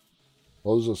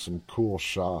 Those are some cool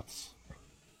shots.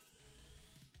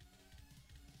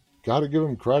 Gotta give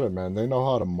them credit, man. They know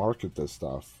how to market this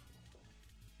stuff.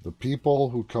 The people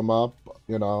who come up,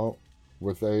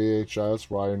 with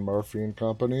AHS, Ryan Murphy and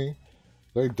company,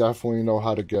 they definitely know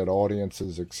how to get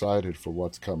audiences excited for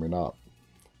what's coming up.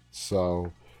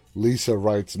 So, Lisa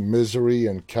writes Misery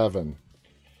and Kevin.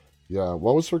 Yeah,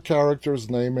 what was her character's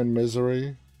name in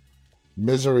Misery?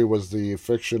 Misery was the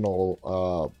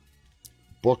fictional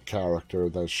book character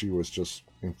that she was just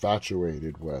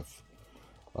infatuated with.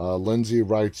 Lindsay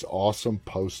writes awesome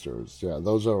posters. Yeah,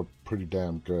 those are pretty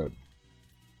damn good.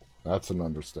 That's an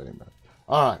understatement.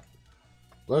 All right.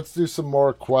 Let's do some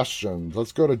more questions.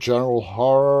 Let's go to general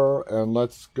horror and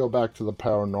let's go back to the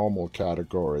paranormal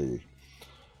category.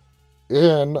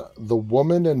 In The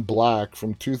Woman in Black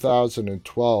from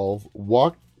 2012,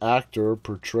 what actor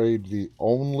portrayed the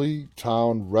only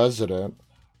town resident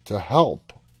to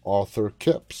help Arthur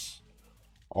Kipps?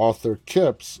 Arthur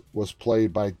Kipps was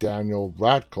played by Daniel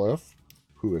Radcliffe,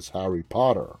 who is Harry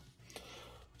Potter.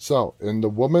 So, in The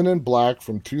Woman in Black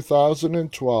from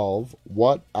 2012,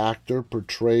 what actor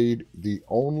portrayed the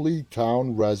only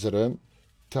town resident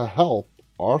to help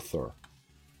Arthur?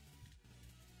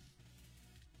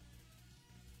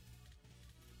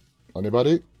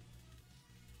 Anybody?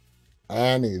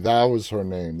 Annie, that was her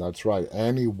name. That's right,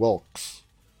 Annie Wilkes.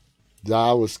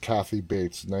 That was Kathy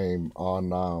Bates' name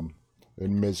on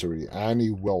in Misery.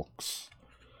 Annie Wilkes.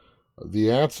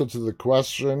 The answer to the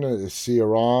question is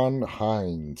Ciarán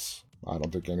Hinds. I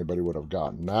don't think anybody would have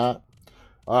gotten that.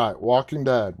 All right,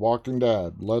 Walking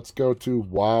Dead. Let's go to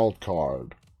Wild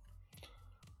Card.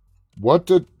 What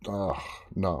did...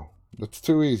 no, that's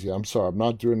too easy. I'm sorry, I'm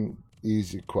not doing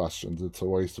easy questions. It's a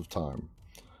waste of time.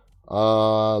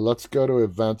 Let's go to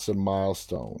Events and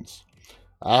Milestones.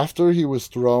 After he was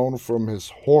thrown from his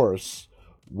horse,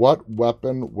 what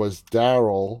weapon was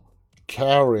Daryl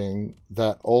carrying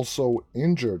that also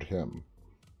injured him?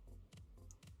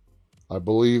 I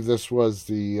believe this was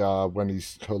the when he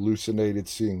hallucinated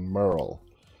seeing Merle.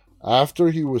 After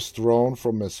he was thrown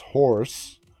from his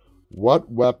horse,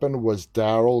 what weapon was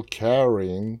Daryl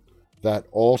carrying that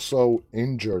also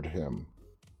injured him?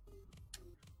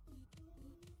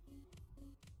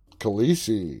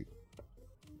 Khaleesi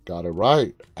got it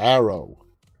right. Arrow.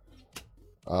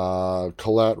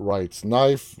 Colette writes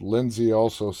knife. Lindsay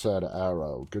also said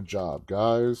arrow. Good job,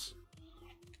 guys.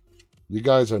 You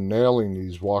guys are nailing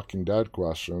these Walking Dead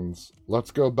questions.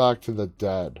 Let's go back to the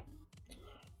dead.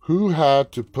 Who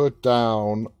had to put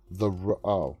down the...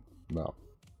 Oh, no.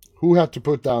 Who had to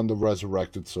put down the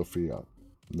resurrected Sophia?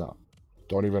 No.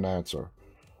 Don't even answer.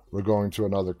 We're going to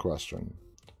another question.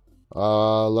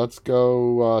 Let's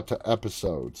go to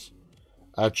episodes.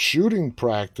 At shooting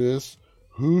practice,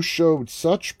 who showed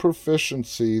such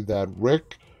proficiency that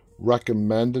Rick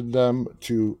recommended them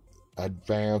to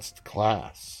advanced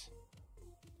class?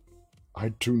 I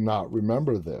do not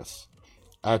remember this.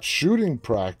 At shooting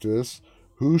practice,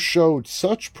 who showed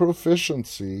such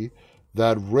proficiency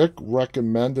that Rick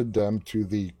recommended them to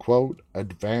the, quote,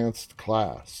 advanced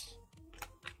class?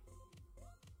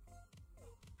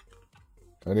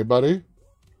 Anybody?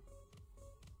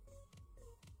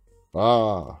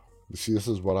 You see, this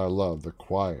is what I love, the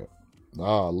quiet.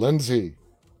 Lindsay.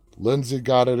 Lindsay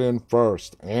got it in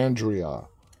first. Andrea.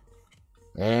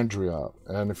 And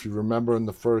if you remember in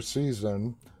the first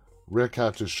season, Rick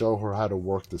had to show her how to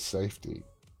work the safety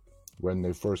when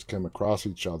they first came across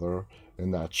each other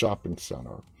in that shopping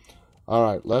center. All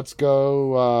right, let's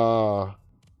go.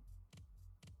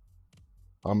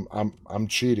 I'm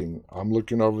cheating. I'm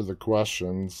looking over the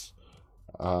questions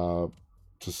to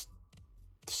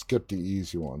skip the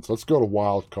easy ones. Let's go to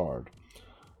wild card.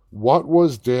 What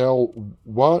was Dale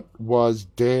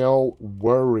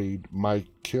worried might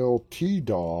kill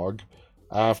T-Dog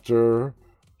after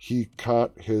he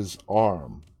cut his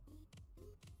arm?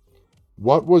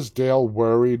 What was Dale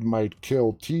worried might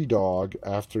kill T-Dog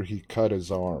after he cut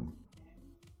his arm?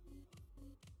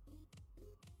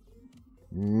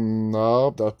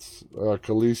 No, that's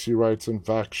Khaleesi writes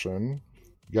infection.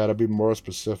 You gotta be more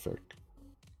specific.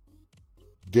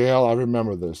 Dale, I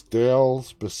remember this. Dale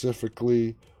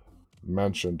specifically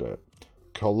mentioned it.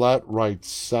 Colette writes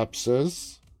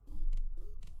sepsis.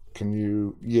 Can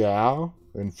you, yeah.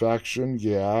 Infection,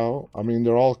 yeah. I mean,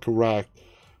 they're all correct.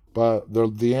 But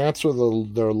the answer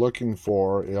they're looking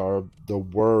for are the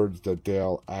words that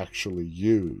Dale actually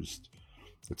used.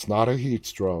 It's not a heat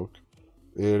stroke.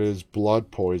 It is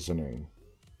blood poisoning.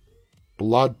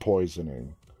 Blood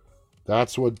poisoning.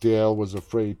 That's what Dale was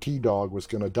afraid T-Dog was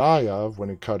going to die of when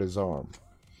he cut his arm.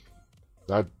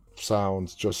 That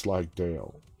sounds just like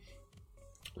Dale.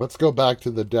 Let's go back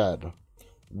to the dead.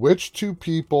 Which two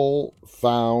people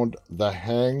found the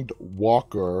hanged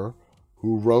walker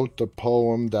who wrote the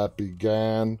poem that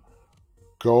began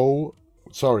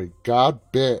God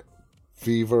Bit,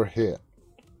 Fever Hit?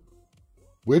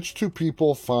 Which two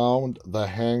people found the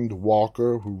hanged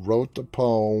walker who wrote the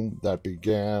poem that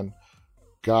began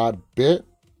God Bit,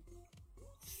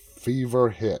 Fever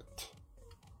Hit?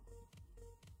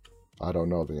 I don't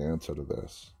know the answer to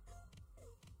this.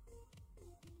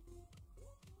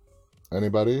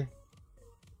 Anybody?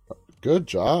 Good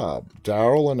job.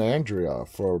 Daryl and Andrea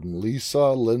from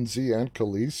Lisa, Lindsay, and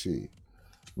Khaleesi.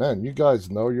 Man, you guys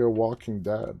know you're Walking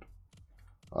Dead.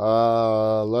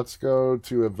 Let's go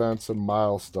to events and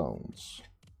milestones.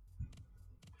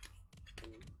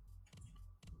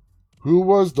 Who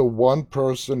was the one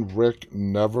person Rick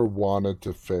never wanted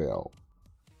to fail?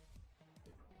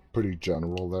 Pretty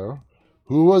general there.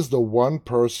 Who was the one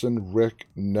person Rick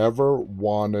never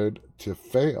wanted to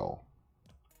fail?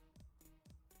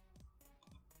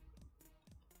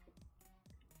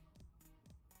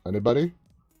 Anybody?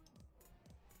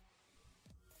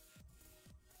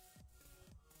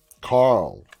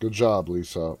 Carl. Good job,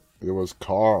 Lisa. It was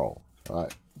Carl. All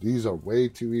right. These are way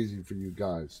too easy for you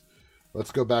guys.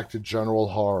 Let's go back to general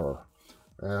horror.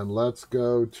 And let's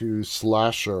go to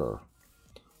slasher.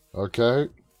 Okay?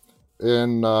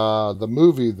 In the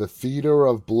movie The Theater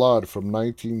of Blood from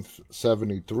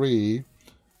 1973,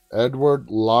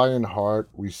 Edward Lionheart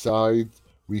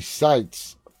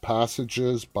recites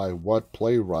passages by what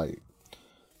playwright?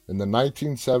 In the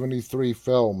 1973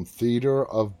 film Theater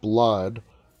of Blood,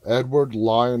 Edward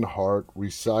Lionheart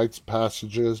recites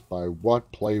passages by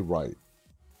what playwright?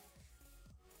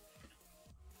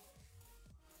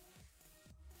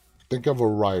 Think of a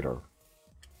writer.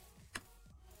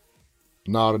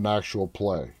 Not an actual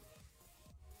play.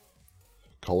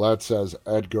 Colette says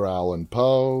Edgar Allan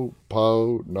Poe.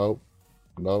 Poe, nope,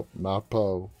 not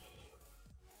Poe.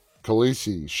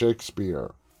 Khaleesi,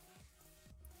 Shakespeare.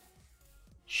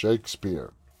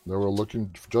 Shakespeare. They were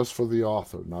looking just for the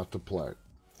author, not the play.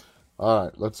 All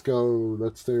right, let's go.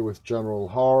 Let's stay with general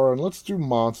horror, and let's do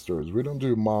monsters. We don't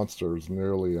do monsters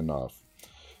nearly enough.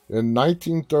 In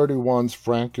 1931's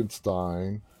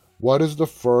Frankenstein, what is the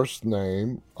first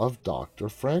name of Dr.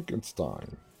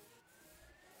 Frankenstein?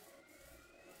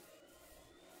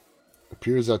 It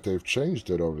appears that they've changed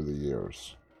it over the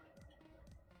years.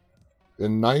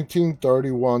 In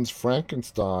 1931's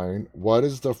Frankenstein, what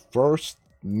is the first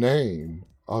name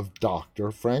of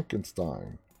Dr.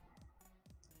 Frankenstein?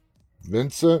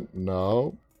 Vincent?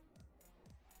 No.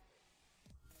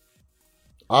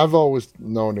 I've always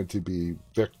known it to be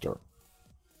Victor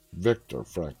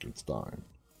Frankenstein,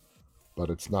 but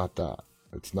it's not that.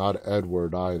 It's not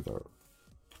Edward either.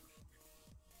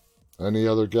 Any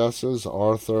other guesses?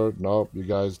 Arthur? Nope, you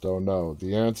guys don't know.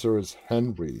 The answer is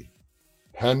Henry.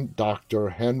 Dr.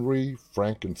 Henry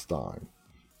Frankenstein.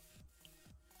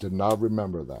 Did not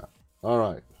remember that. All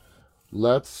right.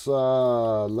 Let's see.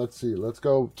 Let's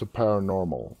go to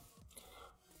paranormal.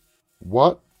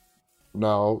 What?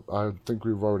 No, I think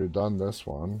we've already done this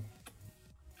one.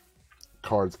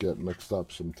 Cards get mixed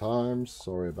up sometimes.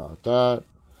 Sorry about that.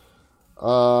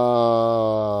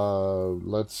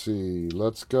 Let's see.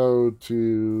 Let's go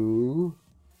to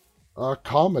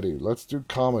comedy. Let's do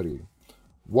comedy.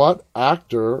 What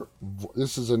actor?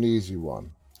 This is an easy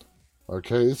one.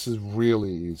 Okay, this is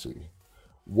really easy.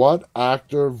 What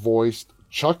actor voiced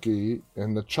Chucky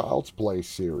in the Child's Play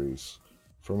series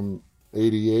from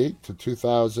 88 to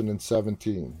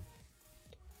 2017?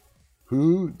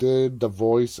 Who did the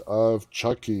voice of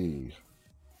Chucky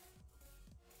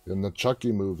in the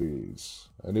Chucky movies?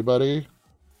 Anybody?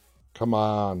 Come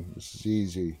on, this is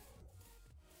easy.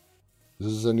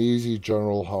 This is an easy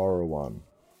general horror one.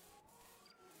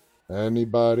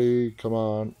 Anybody? Come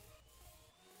on.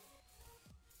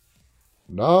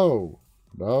 No,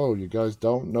 you guys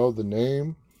don't know the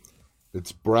name.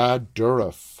 It's Brad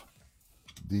Dourif.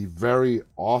 The very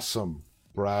awesome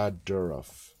Brad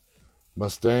Dourif.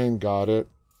 Mustaine got it.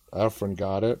 Efren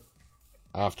got it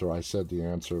after I said the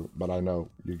answer, but I know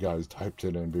you guys typed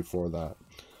it in before that.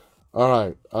 All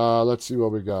right, let's see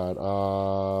what we got.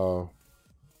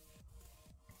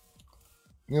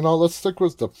 Let's stick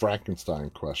with the Frankenstein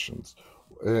questions.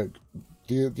 The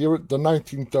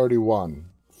 1931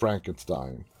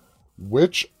 Frankenstein.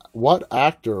 What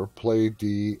actor played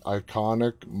the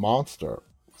iconic monster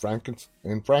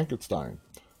in Frankenstein?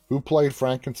 Who played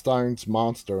Frankenstein's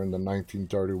monster in the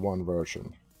 1931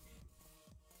 version?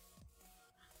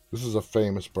 This is a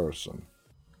famous person.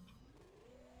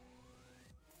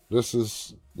 This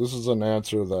is an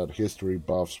answer that history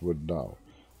buffs would know.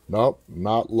 Nope,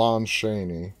 not Lon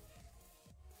Chaney.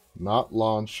 Not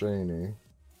Lon Chaney.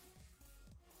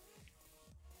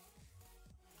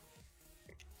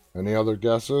 Any other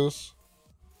guesses?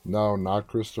 No, not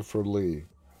Christopher Lee.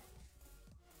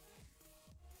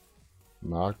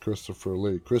 Not Christopher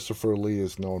Lee. Christopher Lee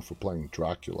is known for playing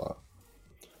Dracula.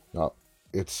 Now,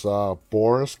 it's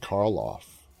Boris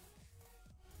Karloff.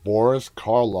 Boris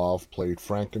Karloff played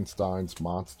Frankenstein's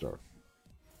monster.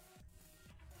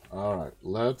 All right,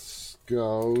 let's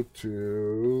go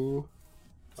to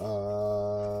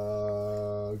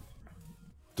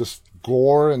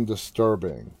gore and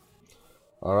disturbing.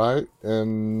 All right,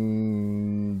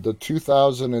 in the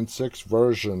 2006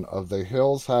 version of The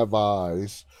Hills Have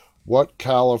Eyes, what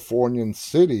Californian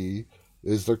city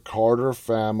is the Carter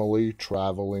family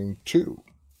traveling to?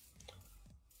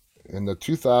 In the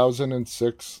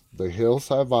 2006 The Hills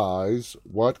Have Eyes,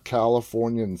 what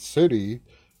Californian city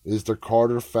is the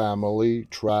Carter family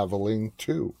traveling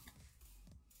to?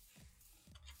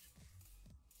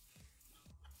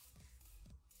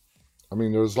 I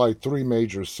mean, there's like 3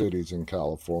 major cities in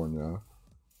California.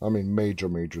 I mean,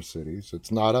 major cities.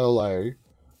 It's not LA.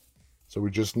 So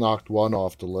we just knocked one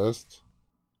off the list.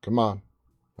 Come on.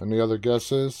 Any other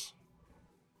guesses?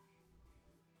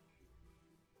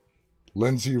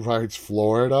 Lindsay writes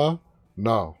Florida.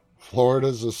 No,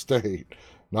 Florida's a state,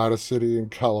 not a city in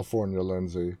California,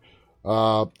 Lindsay.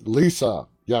 Lisa,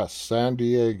 yes, San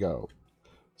Diego.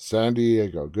 San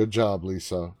Diego. Good job,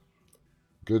 Lisa.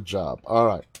 Good job. All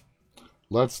right.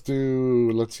 Let's see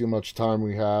how much time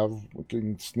we have. We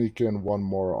can sneak in one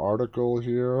more article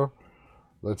here.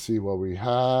 Let's see what we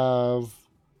have.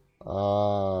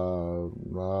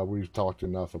 We've talked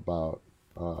enough about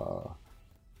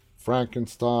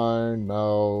Frankenstein.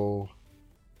 No.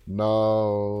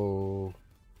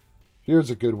 Here's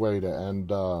a good way to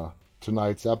end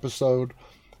tonight's episode.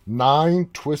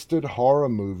 9 twisted horror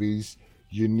movies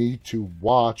you need to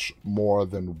watch more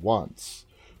than once.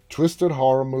 Twisted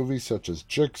horror movies such as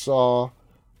Jigsaw,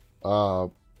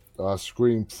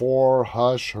 Scream 4,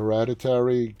 Hush,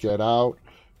 Hereditary, Get Out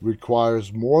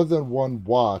requires more than one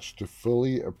watch to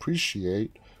fully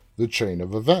appreciate the chain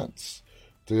of events.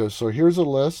 So here's a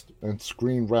list, and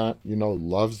Screen Rant,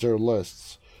 loves their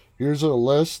lists. Here's a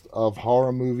list of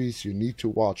horror movies you need to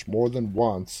watch more than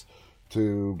once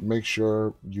to make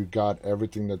sure you got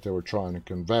everything that they were trying to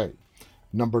convey.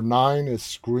 Number 9 is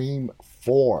Scream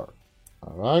 4.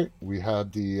 All right, we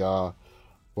had the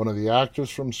one of the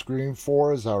actors from Scream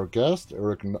 4 as our guest,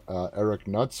 Eric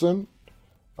Knudsen.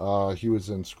 He was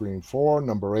in Scream 4.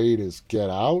 Number 8 is Get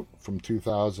Out from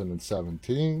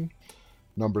 2017.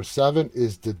 Number 7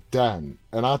 is The Den.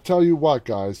 And I'll tell you what,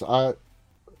 guys, I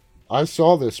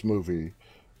saw this movie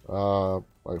for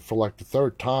like the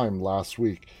third time last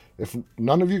week. If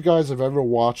none of you guys have ever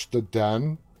watched The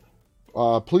Den,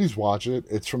 please watch it.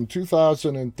 It's from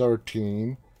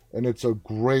 2013, and it's a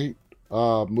great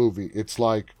movie. It's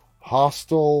like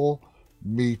Hostel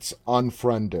meets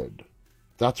Unfriended.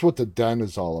 That's what The Den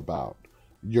is all about.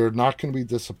 You're not going to be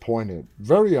disappointed.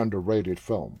 Very underrated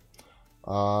film.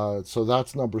 So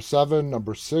that's number 7.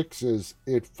 Number 6 is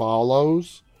It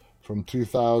Follows from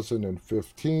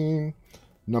 2015.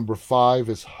 Number 5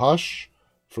 is Hush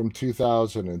from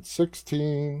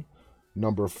 2016.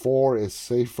 Number 4 is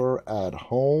Safer at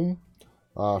Home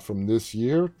from this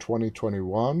year,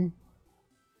 2021.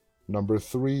 Number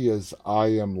 3 is I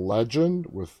Am Legend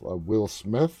with Will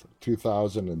Smith,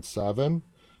 2007.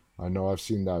 I know I've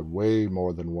seen that way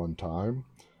more than one time.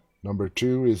 Number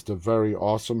 2 is the very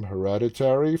awesome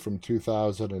Hereditary from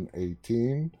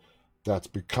 2018. That's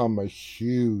become a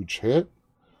huge hit.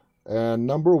 And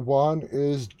number 1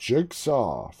 is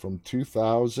Jigsaw from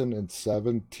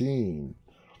 2017.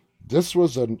 This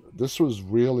was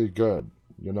really good,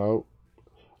 you know.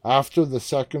 After the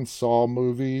second Saw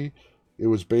movie, it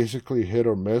was basically hit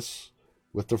or miss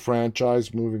with the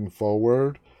franchise moving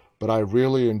forward, but I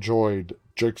really enjoyed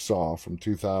Jigsaw from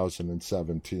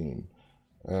 2017,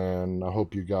 and I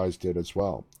hope you guys did as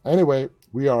well. Anyway,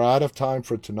 we are out of time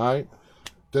for tonight.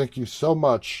 Thank you so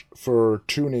much for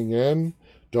tuning in.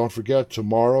 Don't forget,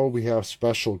 tomorrow we have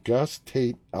special guest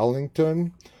Tate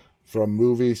Ellington from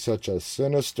movies such as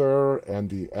Sinister and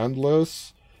The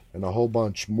Endless, and a whole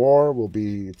bunch more.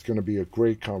 It's going to be a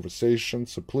great conversation,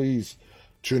 so please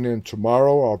tune in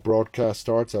tomorrow. Our broadcast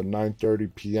starts at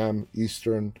 9:30 p.m.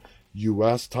 Eastern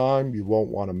U.S. time. You won't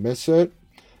want to miss it.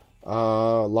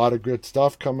 A lot of good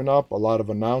stuff coming up, a lot of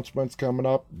announcements coming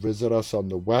up. Visit us on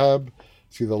the web,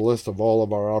 see the list of all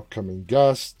of our upcoming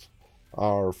guests,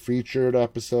 our featured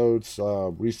episodes,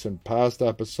 recent past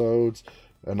episodes,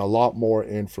 and a lot more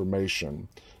information.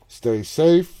 Stay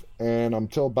safe, and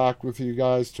until back with you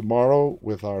guys tomorrow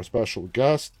with our special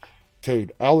guest,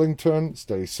 Tate Ellington.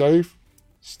 Stay safe,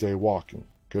 stay walking.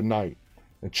 Good night,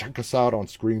 and check us out on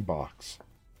Screenbox.